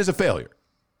season is a failure.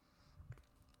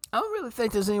 I don't really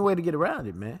think there's any way to get around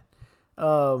it, man.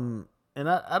 And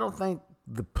I don't think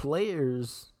the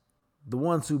players, the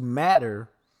ones who matter,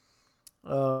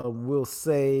 will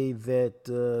say that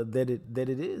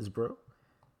it is, bro.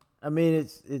 I mean,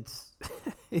 it's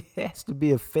it has to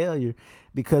be a failure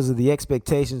because of the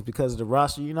expectations, because of the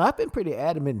roster. I've been pretty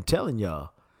adamant in telling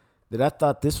y'all that I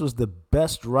thought this was the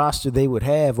best roster they would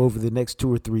have over the next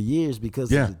 2 or 3 years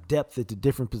because of the depth at the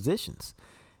different positions.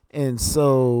 And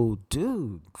so,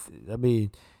 dude, I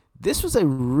mean, this was a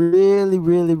really,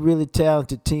 really, really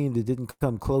talented team that didn't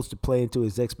come close to playing to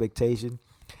his expectation.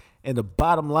 And the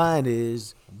bottom line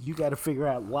is you got to figure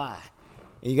out why.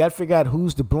 And you got to figure out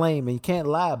who's to blame, and you can't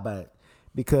lie about it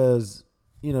because,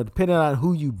 depending on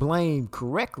who you blame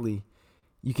correctly,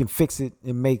 you can fix it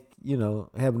and make,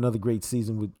 have another great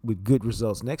season with good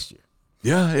results next year.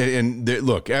 Yeah, and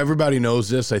look, everybody knows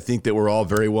this. I think that we're all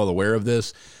very well aware of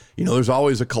this. There's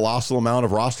always a colossal amount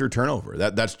of roster turnover.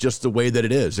 That's just the way that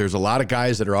it is. There's a lot of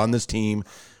guys that are on this team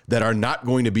that are not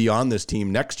going to be on this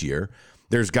team next year.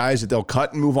 There's guys that they'll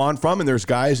cut and move on from, and there's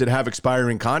guys that have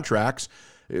expiring contracts.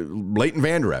 Leighton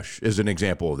Vander Esch is an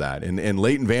example of that. And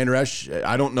Leighton Vander Esch,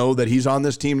 I don't know that he's on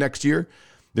this team next year.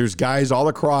 There's guys all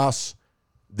across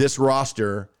this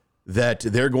roster that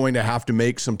they're going to have to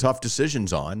make some tough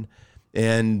decisions on.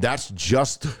 And that's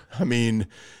just, at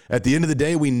the end of the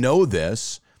day, we know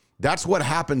this. That's what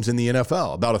happens in the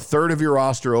NFL. About a third of your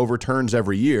roster overturns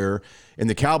every year. And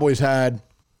the Cowboys had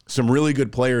some really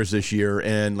good players this year.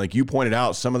 And like you pointed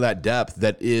out, some of that depth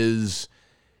that is,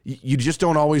 you just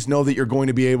don't always know that you're going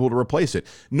to be able to replace it.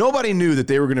 Nobody knew that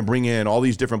they were going to bring in all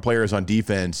these different players on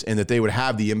defense and that they would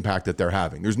have the impact that they're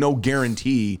having. There's no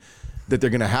guarantee that they're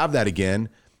going to have that again.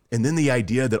 And then the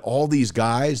idea that all these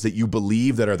guys that you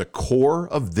believe that are the core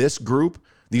of this group,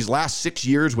 these last 6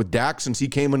 years with Dak since he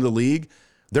came into the league,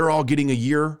 they're all getting a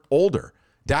year older.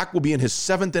 Dak will be in his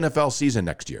 7th NFL season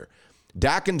next year.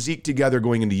 Dak and Zeke together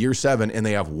going into year 7, and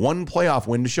they have one playoff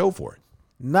win to show for it.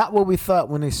 Not what we thought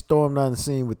when they stormed on the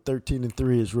scene with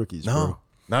 13-3 as rookies, no, bro.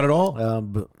 Not at all.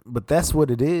 But that's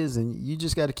what it is, and you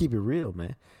just got to keep it real,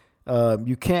 man.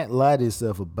 You can't lie to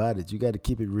yourself about it. You got to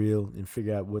keep it real and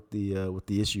figure out what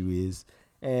the issue is.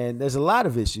 And there's a lot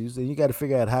of issues, and you got to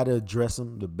figure out how to address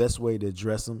them, the best way to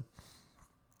address them.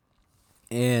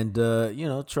 And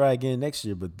try again next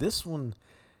year. But this one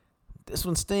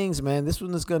stings, man. This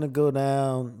one is going to go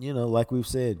down, like we've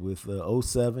said, with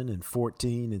 07 and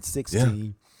 14 and 16.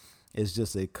 Yeah. It's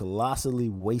just a colossally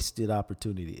wasted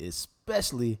opportunity,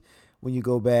 especially when you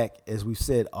go back, as we've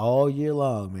said all year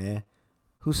long, man.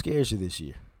 Who scares you this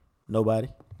year? Nobody.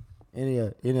 Any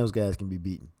of those guys can be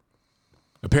beaten.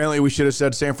 Apparently, we should have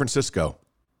said San Francisco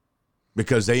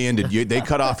because they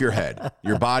cut off your head.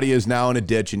 Your body is now in a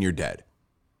ditch and you're dead.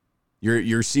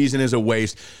 Your season is a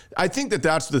waste. I think that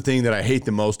that's the thing that I hate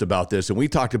the most about this. And we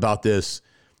talked about this,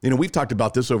 we've talked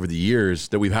about this over the years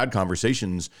that we've had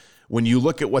conversations. When you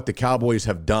look at what the Cowboys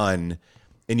have done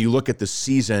and you look at the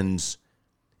seasons,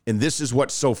 and this is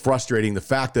what's so frustrating, the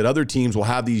fact that other teams will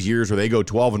have these years where they go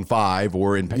 12-5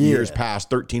 or in years past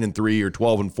 13-3 or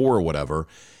 12-4 or whatever,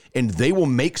 and they will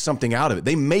make something out of it.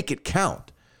 They make it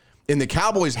count. And the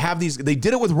Cowboys have these, they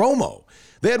did it with Romo.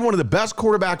 They had one of the best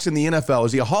quarterbacks in the NFL.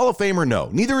 Is he a Hall of Famer? No.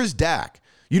 Neither is Dak.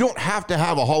 You don't have to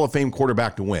have a Hall of Fame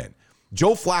quarterback to win.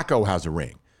 Joe Flacco has a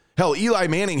ring. Hell, Eli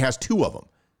Manning has 2 of them.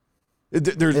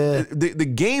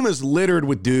 The game is littered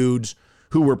with dudes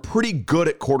who were pretty good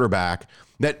at quarterback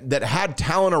that had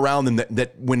talent around them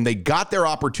that when they got their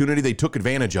opportunity, they took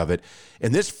advantage of it.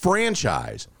 And this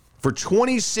franchise, for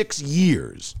 26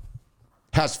 years,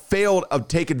 has failed to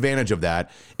take advantage of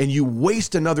that, and you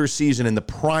waste another season in the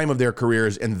prime of their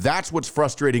careers, and that's what's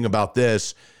frustrating about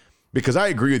this, because I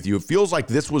agree with you. It feels like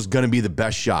this was going to be the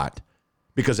best shot,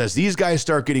 because as these guys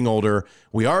start getting older,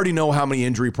 we already know how many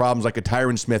injury problems like a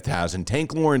Tyron Smith has, and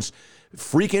Tank Lawrence,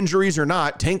 freak injuries or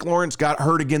not, Tank Lawrence got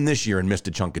hurt again this year and missed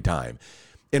a chunk of time.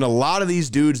 And a lot of these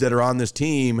dudes that are on this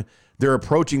team, they're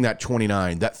approaching that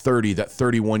 29, that 30, that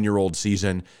 31-year-old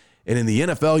season. And in the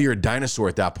NFL, you're a dinosaur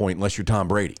at that point, unless you're Tom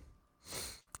Brady.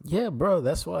 Yeah, bro.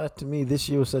 That's why, to me, this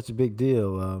year was such a big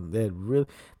deal.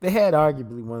 They had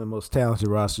arguably one of the most talented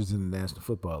rosters in the National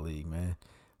Football League, man.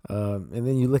 And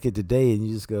then you look at today and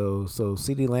you just go, so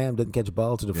CeeDee Lamb doesn't catch a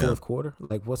ball to the fourth quarter?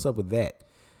 Like, what's up with that?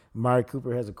 Amari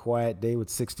Cooper has a quiet day with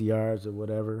 60 yards or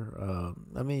whatever.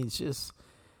 It's just,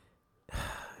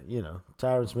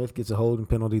 Tyron Smith gets a holding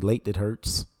penalty late that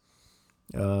hurts.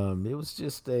 It was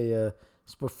just a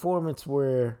performance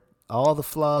where all the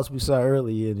flaws we saw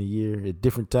early in the year at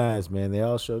different times, man, they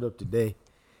all showed up today.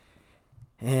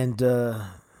 And,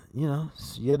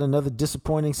 yet another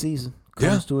disappointing season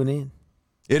comes to an end.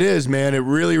 It is, man. It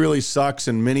really, really sucks.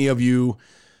 And many of you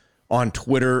on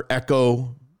Twitter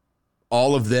echo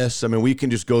all of this. We can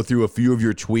just go through a few of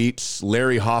your tweets.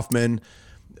 Larry Hoffman,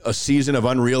 a season of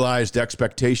unrealized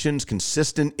expectations,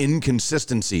 consistent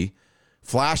inconsistency,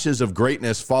 flashes of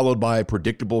greatness followed by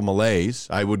predictable malaise.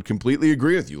 I would completely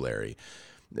agree with you, Larry.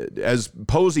 As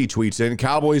Posey tweets in,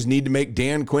 Cowboys need to make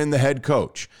Dan Quinn the head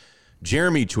coach.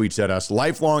 Jeremy tweets at us,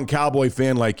 lifelong Cowboy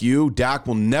fan like you, Dak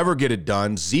will never get it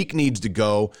done. Zeke needs to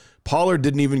go. Pollard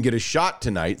didn't even get a shot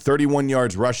tonight. 31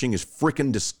 yards rushing is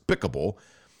freaking despicable.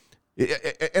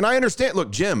 And I understand.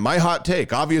 Look, Jim, my hot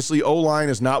take. Obviously, O-line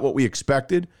is not what we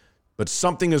expected, but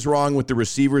something is wrong with the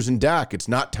receivers in Dak. It's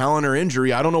not talent or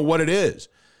injury. I don't know what it is.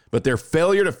 But their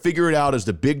failure to figure it out is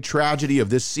the big tragedy of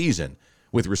this season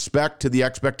with respect to the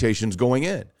expectations going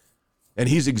in. And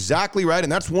he's exactly right.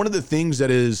 And that's one of the things that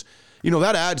is,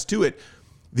 that adds to it.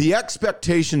 The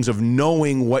expectations of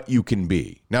knowing what you can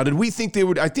be. Now, did we think they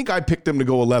would? I think I picked them to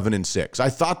go 11-6. I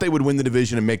thought they would win the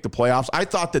division and make the playoffs. I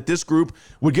thought that this group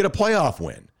would get a playoff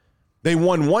win. They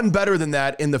won one better than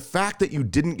that. And the fact that you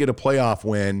didn't get a playoff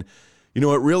win, it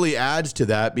really adds to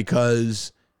that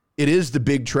because it is the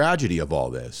big tragedy of all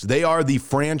this. They are the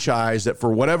franchise that,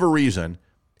 for whatever reason,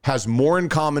 has more in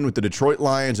common with the Detroit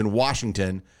Lions and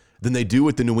Washington than they do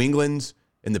with the New Englands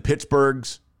and the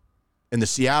Pittsburghs and the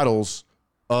Seattles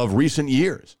of recent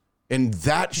years. And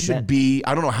that should be,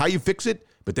 I don't know how you fix it,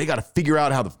 but they got to figure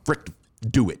out how the frick to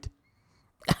do it.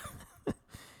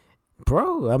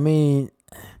 Bro, I mean,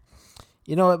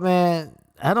 you know what, man?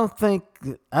 I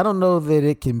don't know that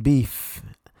it can be,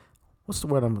 what's the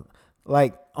word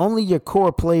only your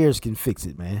core players can fix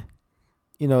it, man.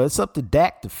 It's up to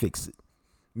Dak to fix it.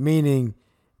 Meaning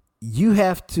you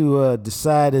have to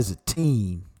decide as a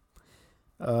team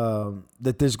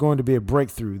that there's going to be a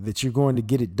breakthrough, that you're going to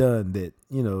get it done, that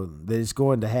it's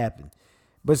going to happen.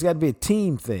 But it's got to be a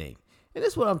team thing. And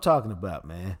that's what I'm talking about,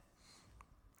 man.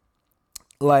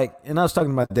 And I was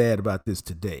talking to my dad about this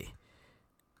today.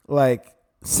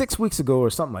 6 weeks ago or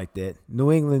something like that,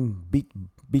 New England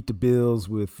beat the Bills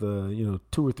with 2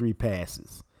 or 3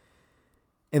 passes.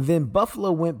 And then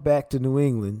Buffalo went back to New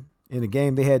England in a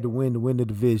game they had to win the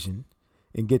division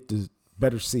and get the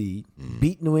better seed,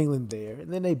 beat New England there,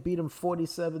 and then they beat them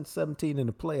 47-17 in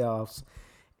the playoffs.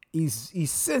 He's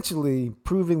essentially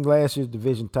proving last year's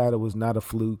division title was not a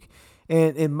fluke.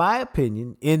 And in my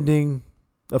opinion,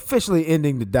 officially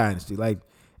ending the dynasty.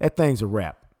 That thing's a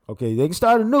wrap. Okay, they can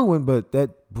start a new one, but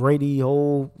that Brady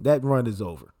that run is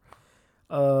over.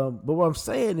 But what I'm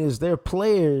saying is their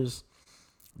players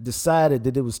decided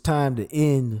that it was time to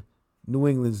end New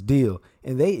England's deal.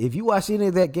 And if you watch any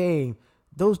of that game,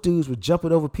 those dudes were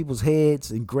jumping over people's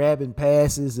heads and grabbing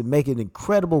passes and making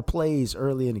incredible plays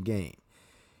early in the game.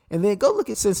 And then go look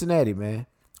at Cincinnati, man,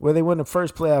 where they won the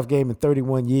first playoff game in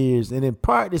 31 years. And in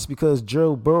part, it's because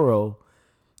Joe Burrow,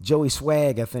 Joey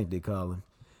Swag, I think they call him,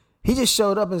 he just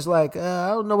showed up and was like, I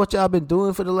don't know what y'all been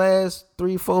doing for the last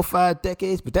 3, 4, 5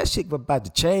 decades, but that shit about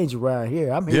to change around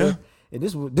here. I'm here. And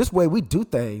this way we do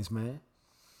things, man.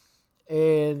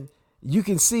 And you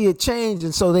can see it change.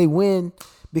 And so they win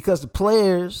because the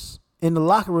players in the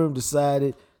locker room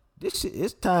decided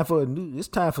it's time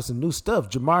for some new stuff.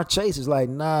 Jamar Chase is like,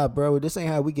 nah, bro, this ain't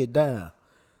how we get down.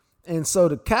 And so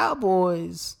the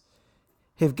Cowboys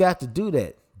have got to do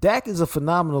that. Dak is a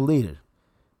phenomenal leader,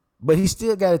 but he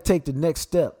still got to take the next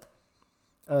step.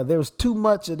 There was too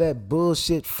much of that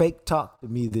bullshit fake talk to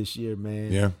me this year,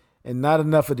 man. Yeah. And not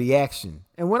enough of the action.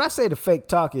 And when I say the fake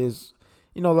talk is,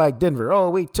 like Denver,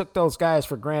 we took those guys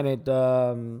for granted.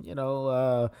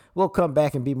 We'll come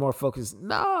back and be more focused.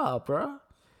 Nah, bro.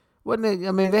 Wasn't it?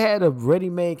 I mean, they had a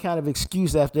ready-made kind of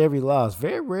excuse after every loss.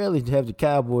 Very rarely have the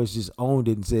Cowboys just owned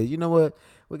it and said, you know what,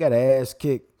 we got an ass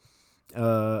kick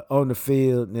on the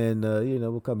field, and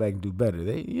we'll come back and do better.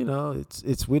 They,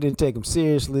 it's we didn't take them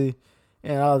seriously,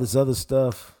 and all this other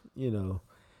stuff,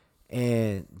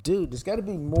 And dude, there's got to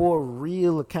be more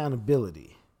real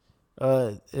accountability.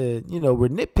 We're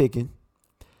nitpicking,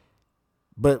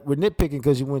 but we're nitpicking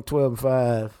because you went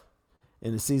 12-5,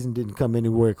 and the season didn't come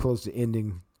anywhere close to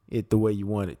ending it the way you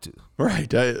want it to.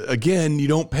 Right. Again, you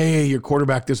don't pay your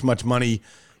quarterback this much money.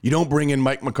 You don't bring in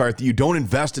Mike McCarthy. You don't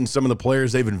invest in some of the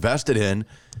players they've invested in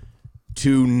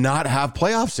to not have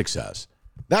playoff success.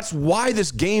 That's why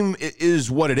this game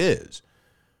is what it is.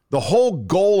 The whole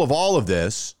goal of all of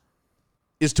this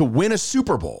is to win a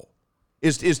Super Bowl,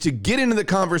 is to get into the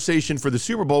conversation for the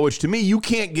Super Bowl, which to me you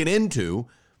can't get into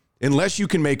unless you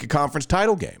can make a conference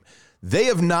title game. They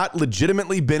have not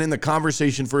legitimately been in the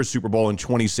conversation for a Super Bowl in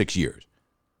 26 years.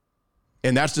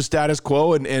 And that's the status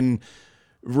quo. And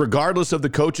regardless of the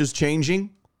coaches changing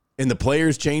and the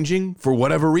players changing, for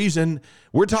whatever reason,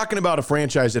 we're talking about a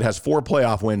franchise that has 4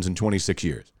 playoff wins in 26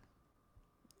 years.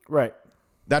 Right.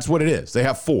 That's what it is. They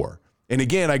have 4. And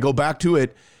again, I go back to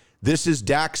it. This is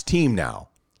Dak's team now.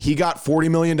 He got $40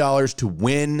 million to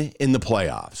win in the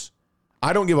playoffs.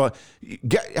 I don't give a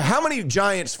 – how many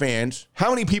Giants fans,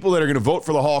 how many people that are going to vote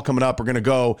for the Hall coming up are going to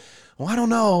go, well, I don't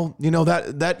know.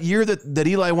 That year that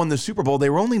Eli won the Super Bowl,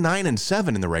 they were only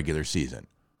 9-7 in the regular season.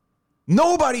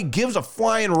 Nobody gives a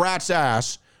flying rat's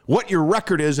ass what your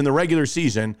record is in the regular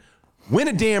season. Win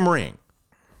a damn ring.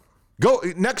 Go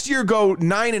next year, go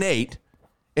 9-8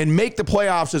 and make the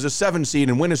playoffs as a 7 seed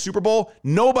and win a Super Bowl.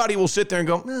 Nobody will sit there and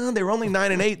go, they were only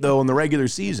 9-8 though in the regular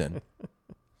season.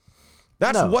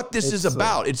 That's what this is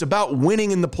about. It's about winning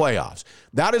in the playoffs.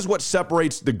 That is what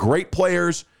separates the great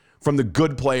players from the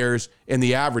good players and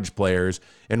the average players.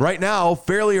 And right now,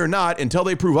 fairly or not, until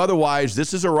they prove otherwise,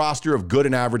 this is a roster of good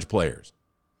and average players.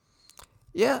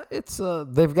 Yeah, it's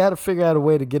they've got to figure out a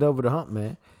way to get over the hump,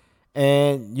 man.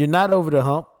 And you're not over the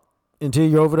hump until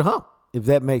you're over the hump, if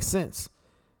that makes sense.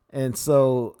 And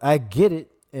so I get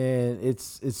it, and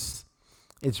it's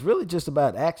really just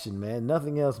about action, man.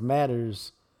 Nothing else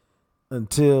matters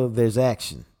until there's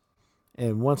action.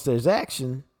 And once there's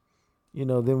action,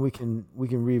 then we can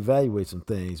reevaluate some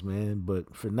things, man.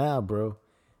 But for now, bro,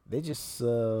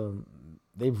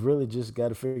 they've really just got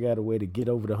to figure out a way to get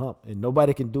over the hump, and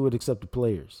nobody can do it except the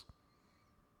players.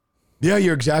 Yeah,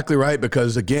 you're exactly right,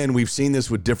 because, again, we've seen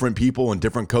this with different people and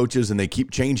different coaches, and they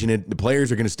keep changing it. The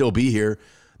players are going to still be here.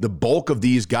 The bulk of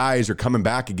these guys are coming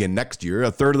back again next year.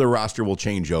 A third of the roster will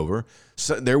change over.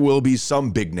 So there will be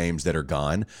some big names that are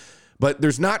gone, but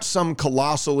there's not some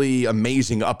colossally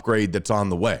amazing upgrade that's on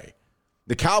the way.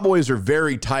 The Cowboys are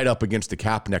very tied up against the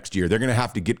cap next year. They're going to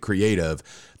have to get creative.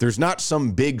 There's not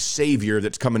some big savior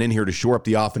that's coming in here to shore up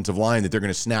the offensive line that they're going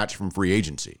to snatch from free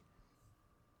agency.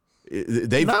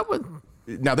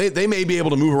 Now, they may be able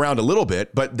to move around a little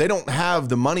bit, but they don't have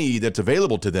the money that's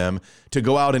available to them to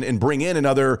go out and bring in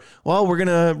another, we're going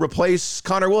to replace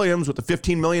Connor Williams with a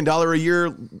 $15 million a year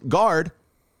guard.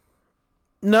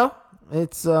 No,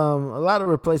 it's a lot of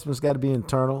replacements got to be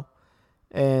internal.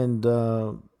 And,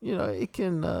 it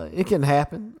can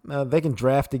happen. They can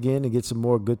draft again and get some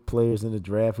more good players in the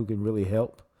draft who can really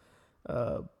help.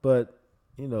 But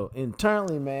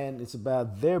internally, man, it's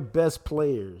about their best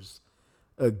players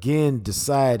again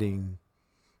deciding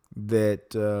that,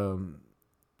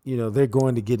 they're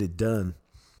going to get it done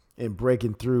and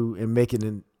breaking through and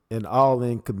making an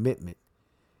all-in commitment.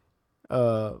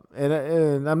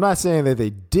 And I'm not saying that they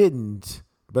didn't,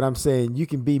 but I'm saying you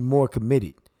can be more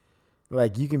committed.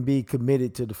 Like, you can be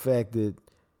committed to the fact that,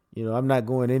 I'm not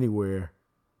going anywhere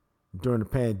during the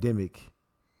pandemic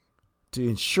to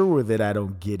ensure that I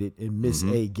don't get it and miss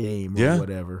a game or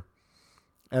whatever.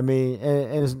 I mean,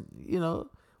 and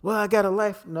I got a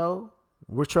life. No,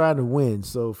 we're trying to win.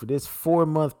 So for this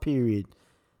 4-month period,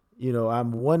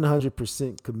 I'm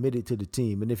 100% committed to the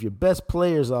team. And if your best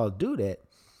players all do that,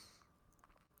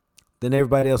 then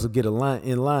everybody else will get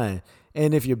in line.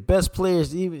 And if your best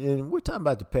players, and we're talking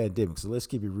about the pandemic, so let's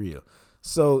keep it real.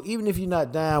 So even if you're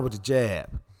not down with the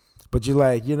jab, but you're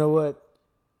like, you know what?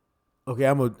 Okay,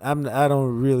 I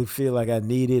don't really feel like I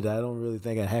need it. I don't really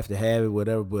think I have to have it,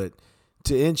 whatever. But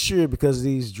to ensure, because of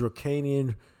these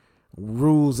draconian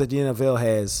rules that the NFL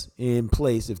has in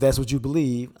place, if that's what you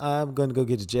believe, I'm going to go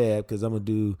get the jab because I'm going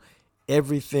to do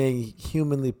everything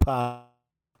humanly possible,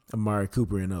 Amari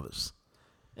Cooper and others.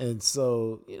 And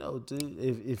so, dude,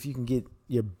 if you can get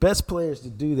your best players to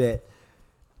do that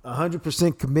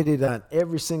 100% committed on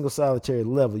every single solitary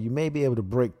level, you may be able to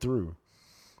break through,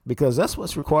 because that's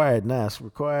what's required now. What's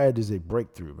required is a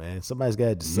breakthrough, man. Somebody's got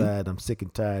to decide, I'm sick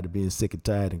and tired of being sick and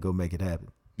tired, and go make it happen.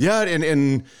 Yeah,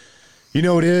 and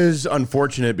it is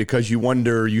unfortunate because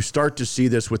you start to see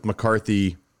this with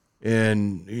McCarthy,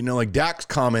 and, like Dak's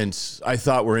comments I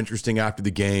thought were interesting after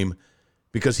the game,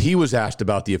 because he was asked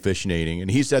about the officiating,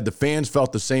 and he said the fans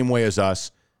felt the same way as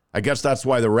us. I guess that's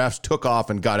why the refs took off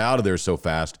and got out of there so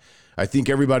fast. I think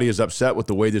everybody is upset with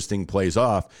the way this thing plays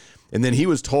off. And then he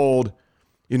was told,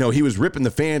 he was ripping the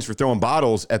fans for throwing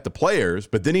bottles at the players,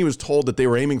 but then he was told that they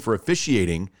were aiming for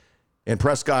officiating, and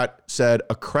Prescott said,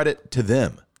 a credit to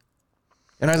them.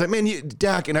 And I was like, man,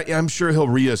 Dak, and I'm sure he'll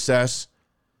reassess.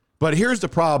 But here's the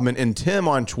problem, and Tim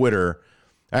on Twitter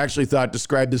I actually thought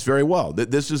described this very well.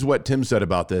 This is what Tim said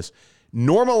about this.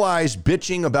 Normalize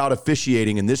bitching about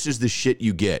officiating, and this is the shit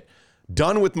you get.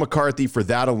 Done with McCarthy for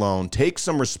that alone. Take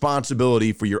some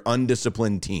responsibility for your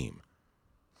undisciplined team.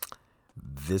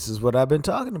 This is what I've been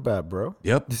talking about, bro.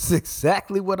 Yep. This is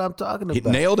exactly what I'm talking about. He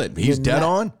nailed it. He's dead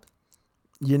on.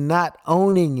 You're not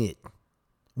owning it.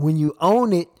 When you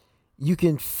own it, you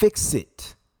can fix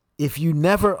it. If you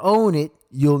never own it,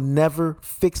 you'll never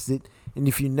fix it. And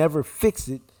if you never fix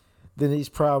it, then these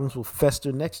problems will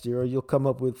fester next year, or you'll come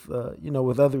up with,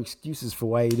 with other excuses for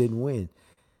why you didn't win.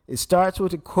 It starts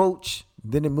with the coach,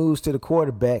 then it moves to the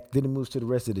quarterback, then it moves to the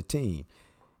rest of the team.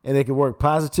 And it can work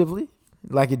positively,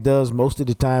 like it does most of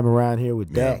the time around here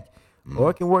with Dak, or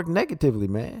it can work negatively,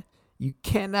 man. You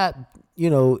cannot,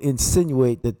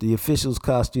 insinuate that the officials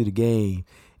cost you the game,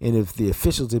 and if the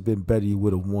officials had been better, you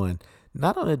would have won.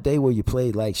 Not on a day where you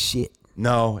played like shit.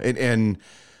 No, and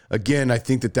again, I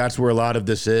think that's where a lot of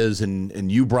this is,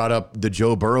 and you brought up the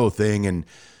Joe Burrow thing, and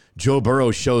Joe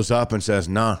Burrow shows up and says,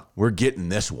 nah, we're getting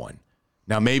this one.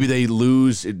 Now, maybe they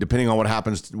lose, depending on what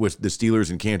happens with the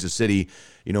Steelers in Kansas City.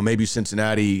 Maybe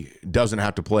Cincinnati doesn't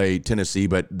have to play Tennessee,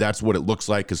 but that's what it looks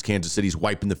like because Kansas City's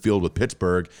wiping the field with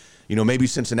Pittsburgh. Maybe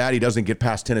Cincinnati doesn't get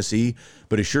past Tennessee,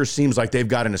 but it sure seems like they've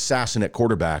got an assassin at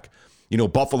quarterback.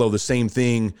 Buffalo, the same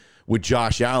thing with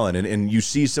Josh Allen. And you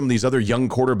see some of these other young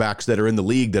quarterbacks that are in the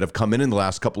league that have come in the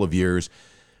last couple of years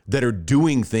that are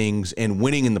doing things and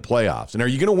winning in the playoffs. And are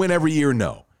you going to win every year?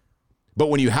 No. But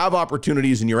when you have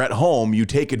opportunities and you're at home, you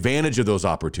take advantage of those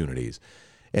opportunities.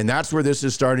 And that's where this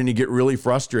is starting to get really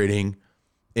frustrating.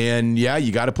 And yeah,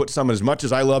 you got to put some, as much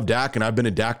as I love Dak, and I've been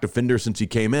a Dak defender since he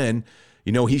came in,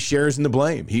 he shares in the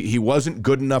blame. He wasn't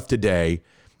good enough today,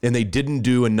 and they didn't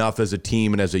do enough as a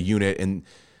team and as a unit. And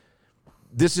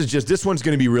this one's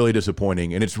going to be really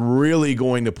disappointing. And it's really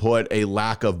going to put a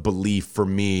lack of belief for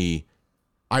me,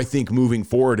 I think, moving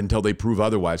forward until they prove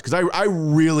otherwise. Because I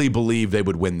really believe they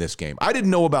would win this game. I didn't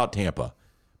know about Tampa,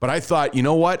 but I thought, you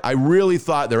know what? I really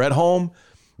thought they're at home.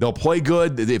 They'll play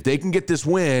good. If they can get this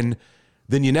win,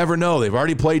 then you never know. They've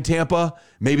already played Tampa.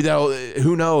 Maybe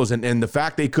who knows? And the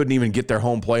fact they couldn't even get their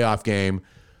home playoff game,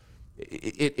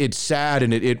 it's sad,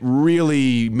 and it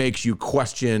really makes you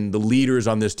question the leaders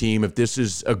on this team if this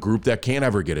is a group that can't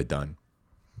ever get it done.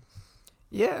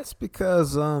 Yeah, it's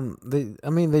because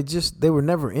they were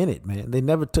never in it, man. They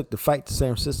never took the fight to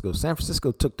San Francisco. San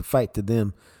Francisco took the fight to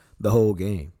them the whole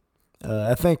game.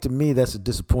 I think, to me, that's a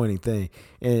disappointing thing.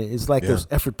 And it's like those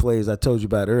effort plays I told you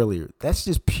about earlier. That's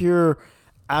just pure,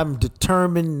 I'm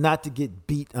determined not to get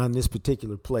beat on this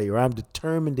particular play, or I'm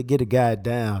determined to get a guy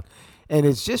down. And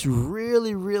it's just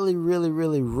really, really, really,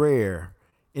 really rare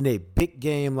in a big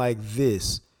game like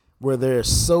this where there are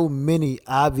so many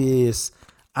obvious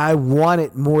I want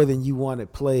it more than you want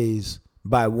it plays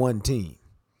by one team.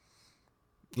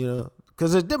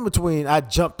 Because there's a difference between I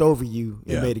jumped over you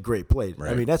and made a great play.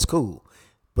 Right. I mean, that's cool.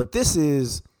 But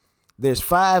there's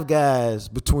 5 guys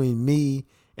between me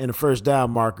and the first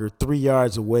down marker 3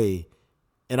 yards away,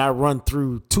 and I run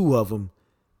through 2 of them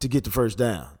to get the first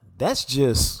down. That's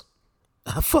just,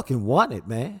 I fucking want it,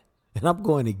 man. And I'm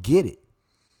going to get it.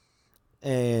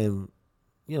 And,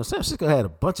 San Francisco had a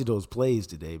bunch of those plays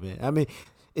today, man. I mean,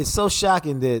 it's so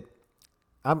shocking that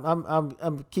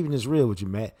I'm keeping this real with you,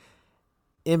 Matt.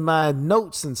 In my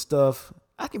notes and stuff,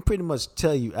 I can pretty much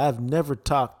tell you I've never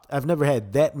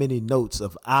had that many notes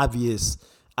of obvious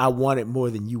I want it more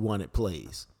than you want it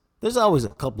plays. There's always a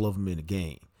couple of them in a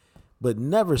game, but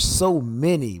never so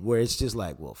many where it's just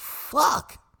like, well,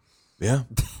 fuck. Yeah.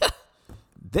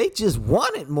 They just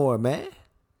want it more, man.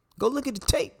 Go look at the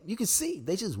tape. You can see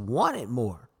they just want it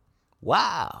more.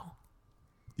 Wow.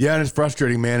 Yeah, and it's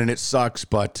frustrating, man, and it sucks.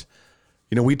 But,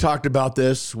 we talked about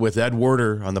this with Ed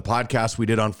Werder on the podcast we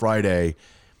did on Friday.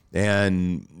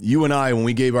 And you and I, when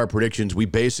we gave our predictions, we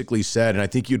basically said, and I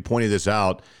think you'd pointed this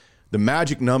out, the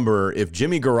magic number, if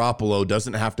Jimmy Garoppolo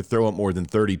doesn't have to throw it more than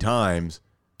 30 times.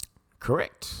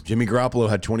 Correct. Jimmy Garoppolo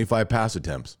had 25 pass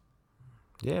attempts.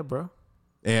 Yeah, bro.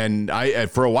 And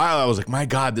for a while, I was like, my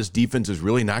God, this defense is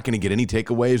really not going to get any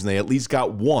takeaways. And they at least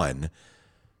got one.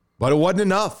 But it wasn't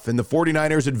enough. And the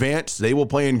 49ers advanced. They will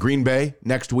play in Green Bay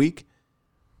next week.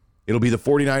 It'll be the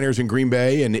 49ers in Green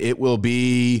Bay, and it will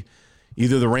be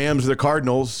either the Rams or the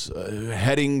Cardinals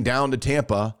heading down to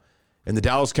Tampa. And the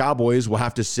Dallas Cowboys will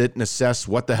have to sit and assess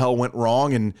what the hell went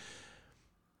wrong. And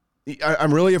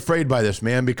I'm really afraid by this,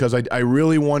 man, because I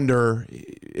really wonder,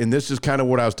 and this is kind of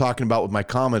what I was talking about with my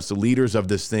comments, the leaders of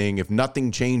this thing, if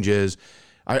nothing changes,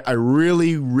 I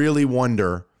really, really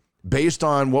wonder, based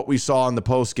on what we saw in the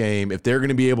post game, if they're going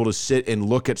to be able to sit and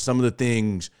look at some of the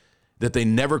things that they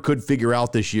never could figure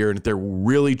out this year, and if there will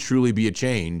really, truly be a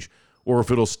change, or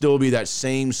if it'll still be that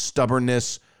same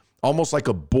stubbornness, almost like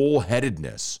a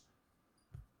bullheadedness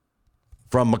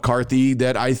from McCarthy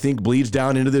that I think bleeds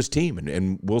down into this team.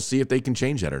 And we'll see if they can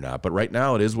change that or not. But right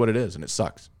now it is what it is, and it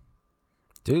sucks.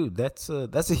 Dude, that's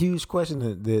a huge question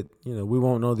that we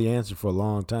won't know the answer for a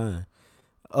long time.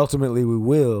 Ultimately, we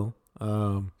will.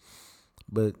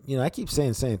 But, I keep saying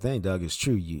the same thing, Doug. It's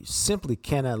true. You simply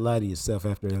cannot lie to yourself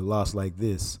after a loss like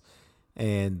this.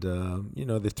 And,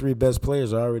 the 3 best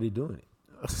players are already doing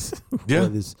it. Yeah.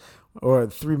 Or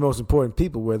 3 most important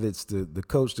people, whether it's the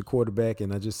coach, the quarterback,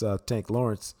 and I just saw Tank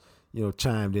Lawrence,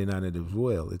 chimed in on it as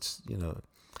well. It's,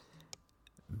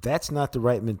 that's not the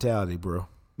right mentality, bro.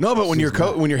 No, but when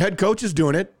your head coach is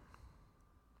doing it,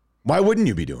 why wouldn't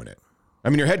you be doing it? I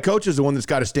mean, your head coach is the one that's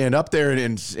got to stand up there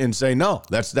and say, no,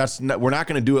 that's not, we're not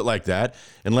going to do it like that,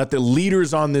 and let the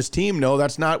leaders on this team know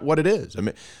that's not what it is. I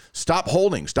mean, stop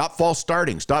holding, stop false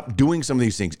starting, stop doing some of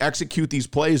these things, execute these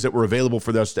plays that were available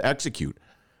for us to execute.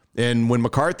 And when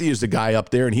McCarthy is the guy up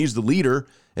there and he's the leader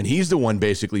and he's the one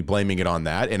basically blaming it on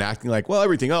that and acting like, well,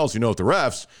 everything else, with the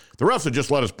refs would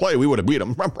just let us play. We would have beat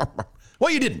them.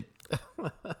 Well, you didn't.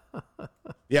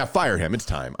 Yeah, fire him. It's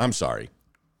time. I'm sorry.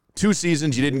 2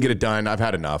 seasons, you didn't get it done. I've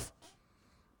had enough.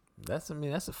 That's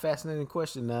a fascinating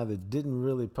question now that didn't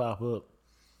really pop up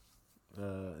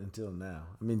until now.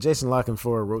 I mean, Jason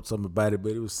Lockenfor wrote something about it,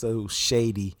 but it was so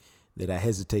shady that I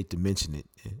hesitate to mention it.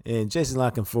 And Jason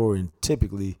Lockenfor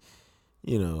typically,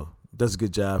 does a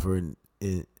good job for an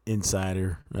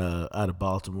insider out of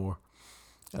Baltimore.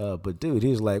 But, dude, he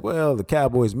was like, well, the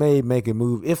Cowboys may make a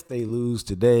move if they lose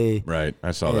today. Right.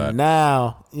 I saw that. And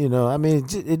now, it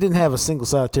didn't have a single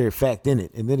solitary fact in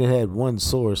it. And then it had one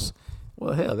source.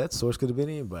 Well, hell, that source could have been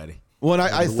anybody. Well, and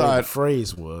I thought the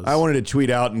phrase was. I wanted to tweet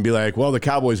out and be like, well, the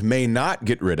Cowboys may not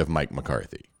get rid of Mike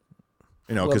McCarthy.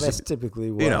 Well, that's typically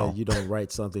why you don't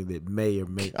write something that may or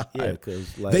may. Yeah,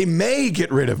 because they may get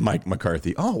rid of Mike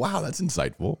McCarthy. Oh, wow, that's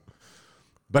insightful.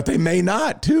 But they may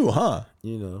not too, huh?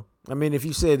 I mean, if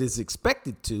you said it's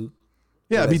expected to,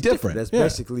 it'd be different. That's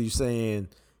basically you saying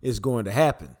it's going to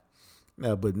happen.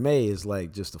 Now, but may is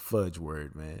like just a fudge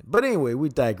word, man. But anyway, we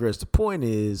digress. The point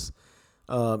is,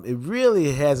 it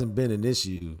really hasn't been an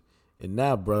issue, and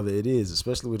now, brother, it is,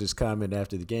 especially with his comment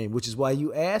after the game, which is why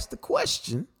you asked the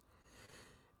question.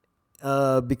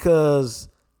 Because,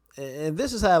 and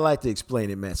this is how I like to explain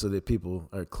it, Matt, so that people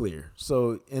are clear.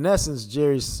 So, in essence,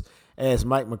 Jerry's asked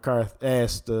Mike McCarthy,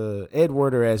 Ed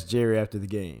Werder asked Jerry after the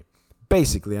game.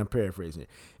 Basically, I'm paraphrasing it.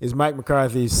 Is Mike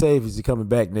McCarthy safe? Is he coming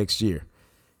back next year?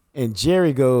 And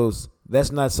Jerry goes,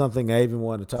 that's not something I even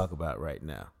want to talk about right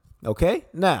now. Okay?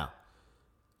 Now,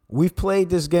 we've played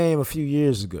this game a few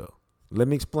years ago. Let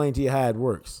me explain to you how it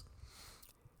works.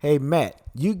 Hey, Matt,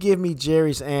 you give me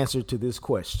Jerry's answer to this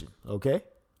question, okay?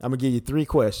 I'm going to give you 3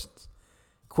 questions.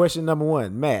 Question number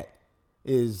 1, Matt,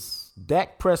 is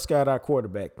Dak Prescott our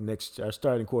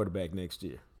starting quarterback next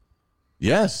year?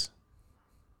 Yes.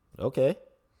 Okay.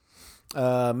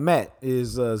 Matt,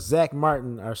 is Zach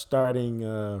Martin our starting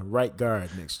right guard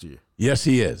next year? Yes,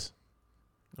 he is.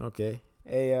 Okay.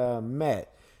 Hey,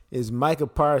 Matt, is Micah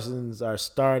Parsons our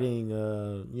starting,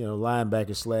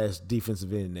 linebacker /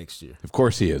 defensive end next year? Of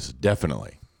course he is.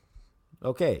 Definitely.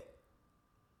 Okay.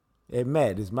 Hey,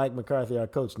 Matt, is Mike McCarthy our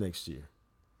coach next year?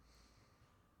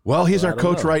 Well, he's our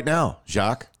coach right now,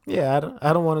 Jacques. Yeah,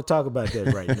 I don't want to talk about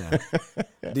that right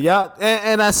now. Do y'all?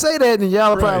 And I say that, and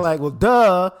y'all are probably like, well,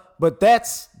 duh. But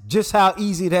that's just how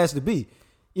easy it has to be.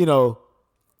 Just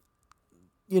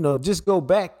go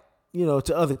back,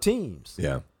 to other teams.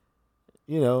 Yeah.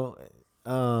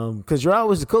 Because you're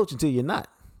always the coach until you're not.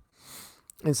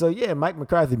 And so, yeah, Mike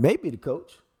McCarthy may be the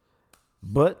coach,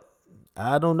 but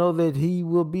I don't know that he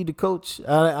will be the coach.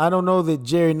 I don't know that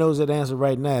Jerry knows that answer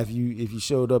right now if you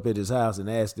showed up at his house and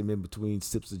asked him in between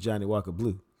sips of Johnny Walker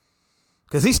Blue.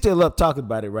 Because he's still up talking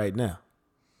about it right now.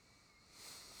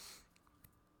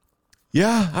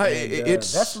 Yeah,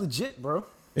 that's legit, bro.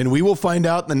 And we will find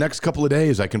out in the next couple of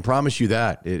days. I can promise you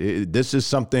that. This is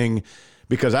something,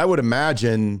 because I would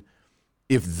imagine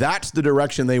if that's the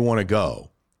direction they want to go,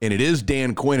 and it is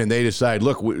Dan Quinn, and they decide,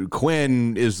 look,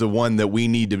 Quinn is the one that we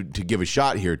need to give a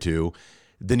shot here to,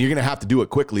 then you're going to have to do it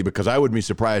quickly, because I would be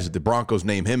surprised if the Broncos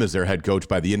name him as their head coach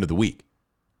by the end of the week.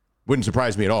 Wouldn't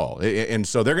surprise me at all. And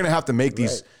so they're going to have to make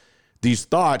these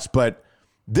thoughts. But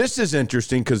this is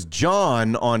interesting because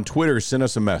John on Twitter sent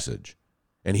us a message,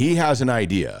 and he has an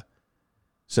idea.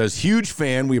 Says, huge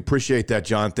fan. We appreciate that,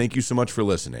 John. Thank you so much for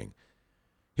listening.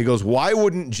 He goes, why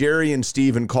wouldn't Jerry and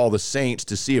Steven call the Saints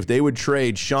to see if they would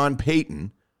trade Sean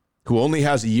Payton, who only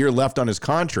has a year left on his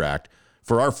contract,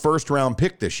 for our first-round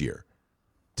pick this year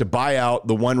to buy out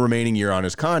the one remaining year on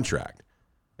his contract?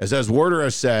 As Werder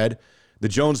has said, the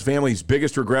Jones family's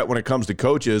biggest regret when it comes to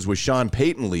coaches was Sean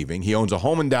Payton leaving. He owns a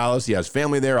home in Dallas. He has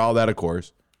family there, all that, of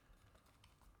course.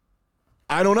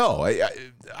 I don't know.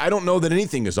 I don't know that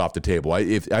anything is off the table.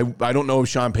 I don't know if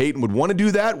Sean Payton would want to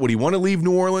do that. Would he want to leave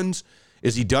New Orleans?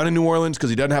 Is he done in New Orleans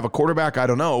because he doesn't have a quarterback? I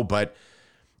don't know. But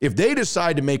if they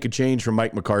decide to make a change from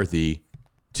Mike McCarthy,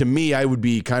 to me, I would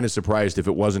be kind of surprised if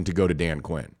it wasn't to go to Dan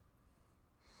Quinn.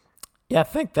 Yeah, I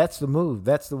think that's the move.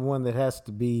 That's the one that has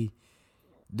to be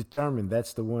determined.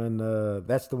 That's the one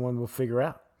we'll figure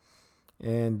out.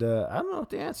 And I don't know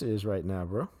what the answer is right now,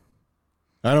 bro.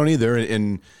 I don't either.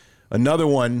 And another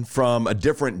one from a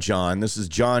different John. This is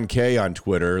John K on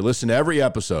Twitter. Listen to every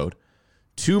episode.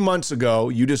 2 months ago,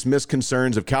 you dismissed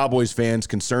concerns of Cowboys fans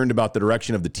concerned about the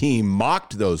direction of the team,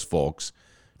 mocked those folks.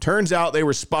 Turns out they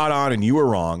were spot on and you were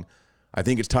wrong. I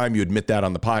think it's time you admit that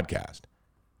on the podcast.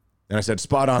 And I said,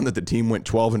 spot on that the team went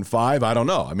 12-5. I don't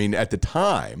know. I mean, at the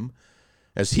time,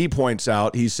 as he points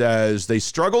out, he says they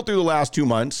struggled through the last 2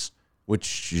 months,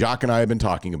 which Jacques and I have been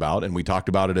talking about, and we talked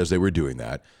about it as they were doing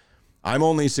that. I'm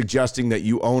only suggesting that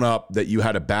you own up that you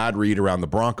had a bad read around the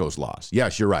Broncos loss.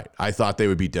 Yes, you're right. I thought they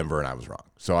would beat Denver, and I was wrong.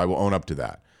 So I will own up to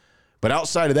that. But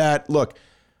outside of that, look,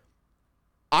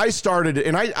 I started,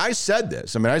 and I said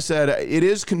this. I mean, I said it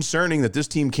is concerning that this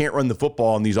team can't run the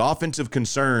football, and these offensive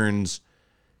concerns,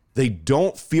 they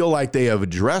don't feel like they have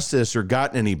addressed this or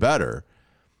gotten any better.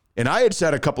 And I had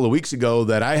said a couple of weeks ago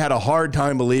that I had a hard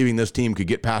time believing this team could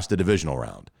get past the divisional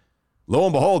round. Lo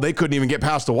and behold, they couldn't even get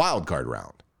past the wild card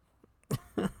round.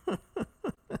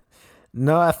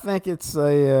 No, I think it's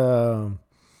the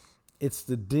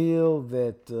deal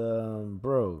that,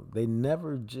 bro, they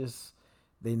never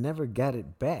got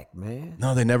it back, man.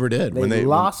 No, they never did. They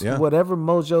lost whatever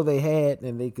mojo they had,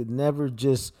 and they could never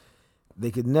just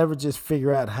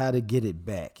figure out how to get it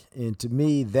back. And to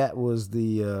me, that was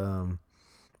the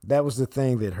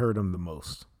thing that hurt them the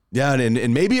most. Yeah,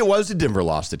 and maybe it was the Denver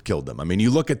loss that killed them. I mean,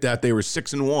 you look at that; they were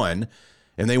 6-1,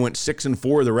 and they went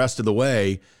 6-4 the rest of the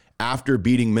way after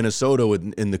beating Minnesota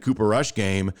in the Cooper Rush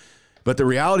game. But the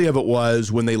reality of it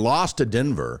was when they lost to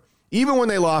Denver, even when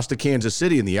they lost to Kansas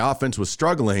City and the offense was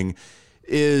struggling,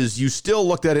 is you still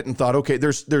looked at it and thought, okay,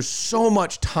 there's so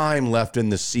much time left in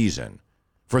the season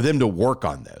for them to work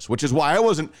on this, which is why I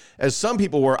wasn't, as some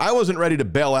people were, I wasn't ready to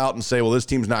bail out and say, well, this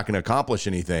team's not going to accomplish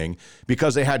anything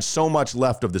because they had so much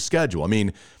left of the schedule. I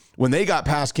mean, when they got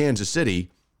past Kansas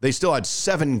City, they still had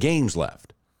 7 games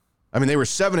left. I mean, they were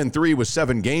 7-3 with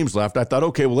 7 games left. I thought,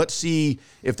 okay, well, let's see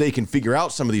if they can figure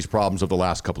out some of these problems of the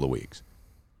last couple of weeks.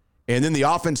 And then the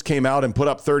offense came out and put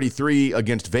up 33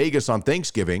 against Vegas on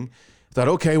Thanksgiving. I thought,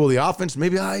 okay, well, the offense,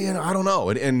 maybe, I don't know.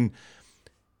 And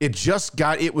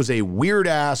it was a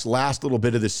weird-ass last little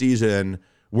bit of the season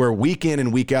where week in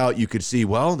and week out you could see,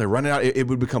 well, they're running out. It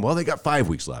would become, well, they got 5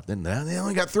 weeks left. And now they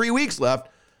only got 3 weeks left.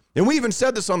 And we even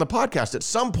said this on the podcast. At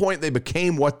some point, they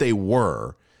became what they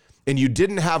were, and you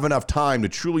didn't have enough time to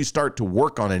truly start to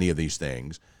work on any of these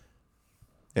things.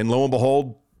 And lo and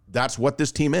behold, that's what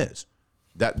this team is.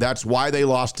 That's why they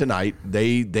lost tonight.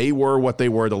 They were what they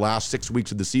were the last 6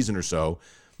 weeks of the season or so.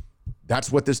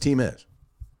 That's what this team is.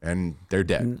 And they're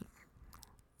dead.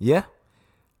 Yeah.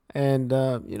 And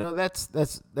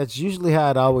that's usually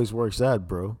how it always works out,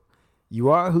 bro. You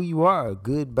are who you are,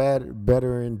 good, bad,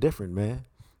 better, and different, man.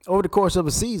 Over the course of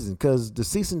a season, because the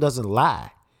season doesn't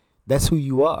lie. That's who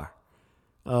you are.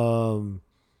 And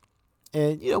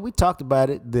we talked about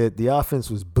it, that the offense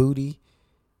was booty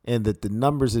and that the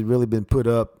numbers had really been put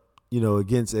up,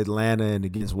 against Atlanta and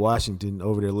against Washington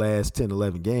over their last 10,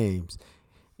 11 games.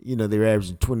 They were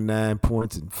averaging 29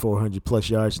 points and 400 plus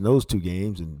yards in those 2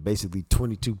 games and basically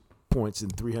 22 points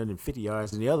and 350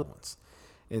 yards in the other ones.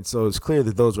 And so it's clear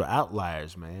that those were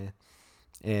outliers, man.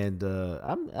 And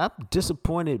I'm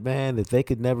disappointed, man, that they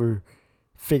could never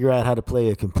figure out how to play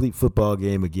a complete football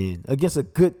game again against a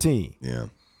good team. Yeah.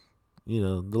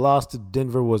 The loss to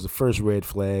Denver was the first red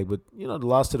flag, but, the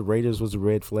loss to the Raiders was a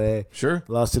red flag. Sure.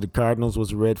 The loss to the Cardinals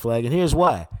was a red flag. And here's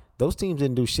why. Those teams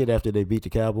didn't do shit after they beat the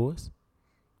Cowboys.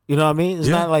 You know what I mean? It's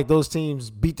not like those teams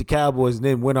beat the Cowboys and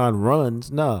then went on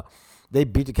runs. No, they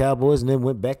beat the Cowboys and then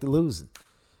went back to losing.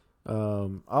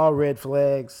 All red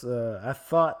flags. I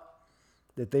thought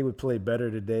that they would play better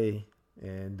today,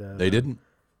 and they didn't.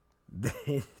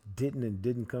 They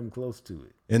didn't come close to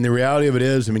it. And the reality of it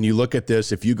is, I mean, you look at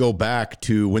this, if you go back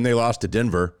to when they lost to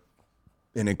Denver,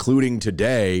 and including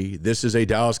today, this is a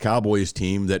Dallas Cowboys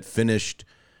team that finished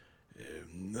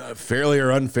fairly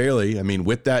or unfairly. I mean,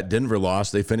 with that Denver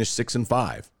loss, they finished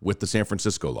 6-5 with the San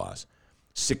Francisco loss.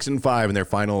 6-5 in their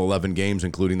final 11 games,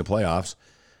 including the playoffs.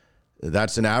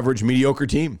 That's an average, mediocre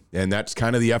team. And that's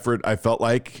kind of the effort I felt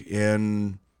like,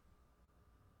 in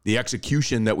the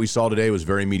execution that we saw today was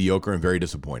very mediocre and very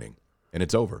disappointing. And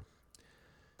it's over.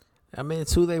 I mean,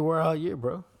 it's who they were all year,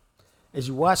 bro. As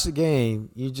you watch the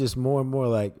game, you're just more and more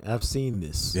like, I've seen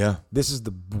this. Yeah. This is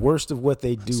the worst of what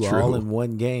they do all in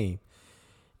one game.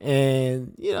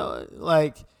 And, it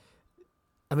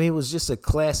was just a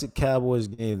classic Cowboys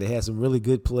game. They had some really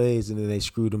good plays, and then they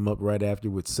screwed them up right after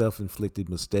with self-inflicted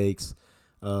mistakes.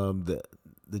 The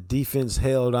defense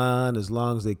held on as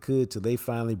long as they could till they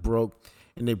finally broke.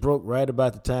 And they broke right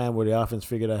about the time where the offense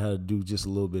figured out how to do just a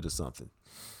little bit of something.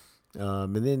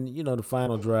 And then, the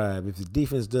final drive. If the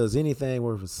defense does anything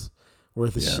worth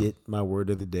a shit, my word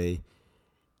of the day.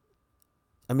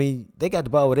 I mean, they got the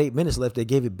ball with 8 minutes left. They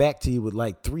gave it back to you with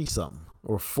like 3-something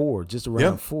or 4, just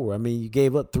around 4. I mean, you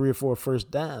gave up 3 or 4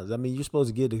 first downs. I mean, you're supposed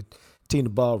to give the team the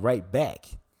ball right back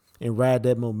and ride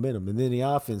that momentum. And then the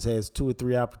offense has 2 or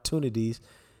 3 opportunities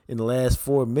in the last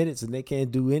 4 minutes, and they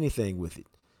can't do anything with it.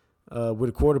 with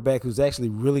a quarterback who's actually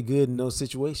really good in those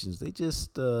situations. They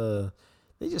just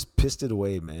pissed it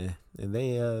away, man. And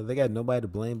they got nobody to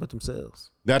blame but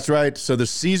themselves. That's right. So the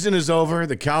season is over.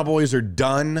 The Cowboys are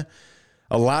done.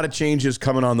 A lot of changes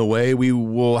coming on the way. We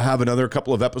will have another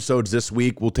couple of episodes this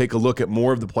week. We'll take a look at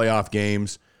more of the playoff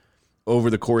games over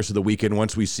the course of the weekend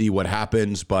once we see what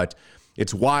happens. But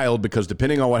it's wild because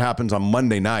depending on what happens on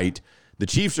Monday night, the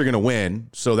Chiefs are going to win.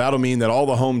 So that'll mean that all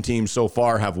the home teams so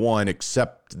far have won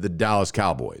except the Dallas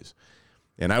Cowboys.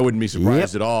 And I wouldn't be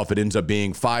surprised at all if it ends up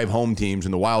being 5 home teams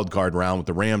in the wild card round with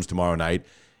the Rams tomorrow night.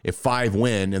 If 5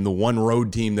 win and the one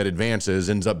road team that advances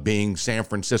ends up being San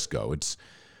Francisco. It's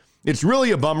really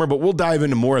a bummer, but we'll dive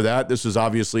into more of that. This is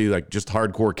obviously like just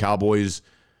hardcore Cowboys.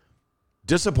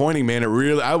 Disappointing, man.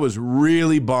 I was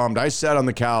really bummed. I sat on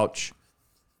the couch.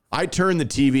 I turned the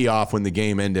TV off when the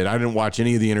game ended. I didn't watch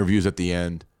any of the interviews at the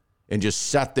end and just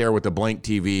sat there with a blank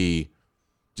TV,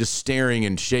 just staring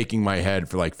and shaking my head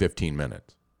for like 15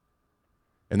 minutes.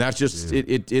 And that's just,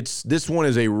 it's this one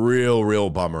is a real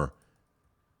bummer.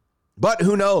 But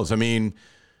who knows? I mean,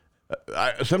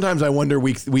 sometimes I wonder,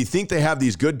 we think they have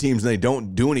these good teams and they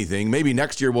don't do anything. Maybe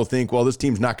next year we'll think, well, this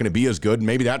team's not going to be as good.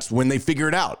 Maybe that's when they figure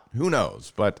it out. Who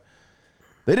knows? But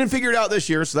they didn't figure it out this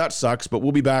year, so that sucks. But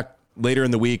we'll be back later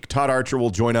in the week. Todd Archer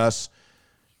will join us.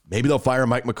 Maybe they'll fire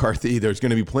Mike McCarthy. There's going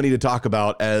to be plenty to talk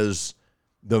about as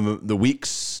the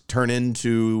weeks turn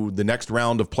into the next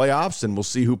round of playoffs, and we'll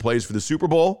see who plays for the Super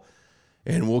Bowl.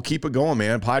 And we'll keep it going,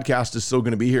 man. Podcast is still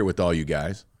going to be here with all you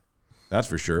guys. That's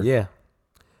for sure. Yeah.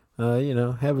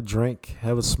 Have a drink,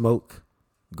 have a smoke,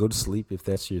 go to sleep if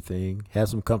that's your thing. Have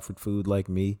some comfort food like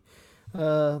me.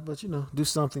 But do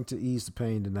something to ease the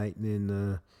pain tonight and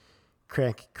then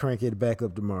crank it back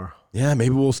up tomorrow. Yeah,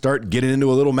 maybe we'll start getting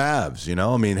into a little Mavs,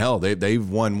 I mean, hell, they've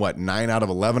won 9 out of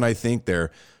 11, I think.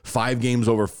 They're 5 games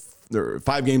over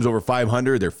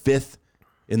 500. They're 5th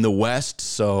in the West,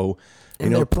 so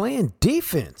and they're playing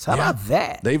defense. How about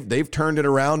that? They've turned it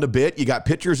around a bit. You got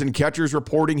pitchers and catchers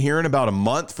reporting here in about a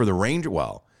month for the Rangers.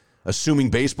 Well, assuming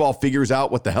baseball figures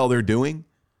out what the hell they're doing.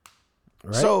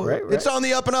 Right. It's on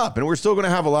the up and up, and we're still going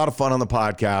to have a lot of fun on the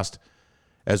podcast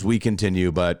as we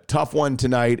continue. But tough one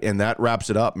tonight, and that wraps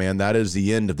it up, man. That is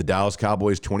the end of the Dallas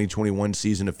Cowboys 2021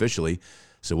 season officially.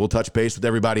 So we'll touch base with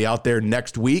everybody out there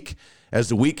next week as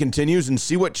the week continues and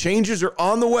see what changes are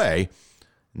on the way.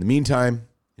 In the meantime,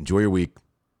 enjoy your week.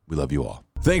 We love you all.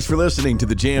 Thanks for listening to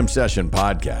the Jam Session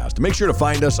podcast. Make sure to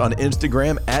find us on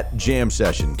Instagram at Jam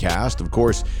Session Cast. Of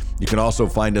course, you can also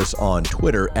find us on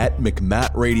Twitter at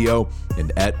McMattRadio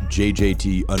and at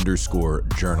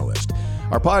JJT_journalist.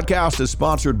 Our podcast is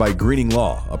sponsored by Greening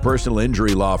Law, a personal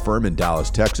injury law firm in Dallas,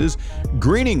 Texas.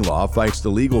 Greening Law fights the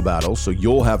legal battle so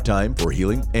you'll have time for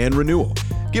healing and renewal.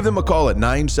 Give them a call at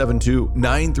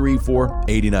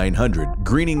 972-934-8900.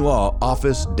 Greening Law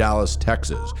Office, Dallas,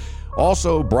 Texas.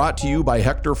 Also brought to you by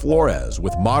Hector Flores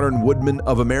with Modern Woodmen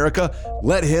of America.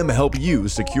 Let him help you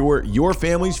secure your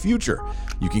family's future.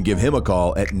 You can give him a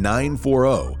call at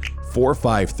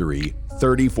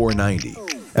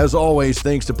 940-453-3490. As always,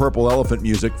 thanks to Purple Elephant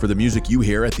Music for the music you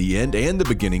hear at the end and the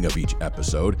beginning of each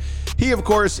episode. He, of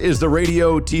course, is the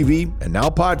radio, TV, and now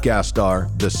podcast star,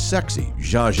 the sexy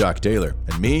Jean-Jacques Taylor.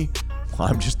 And me, well,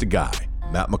 I'm just a guy,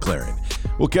 Matt McLaren.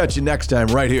 We'll catch you next time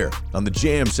right here on the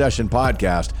Jam Session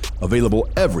Podcast, available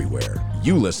everywhere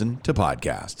you listen to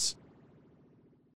podcasts.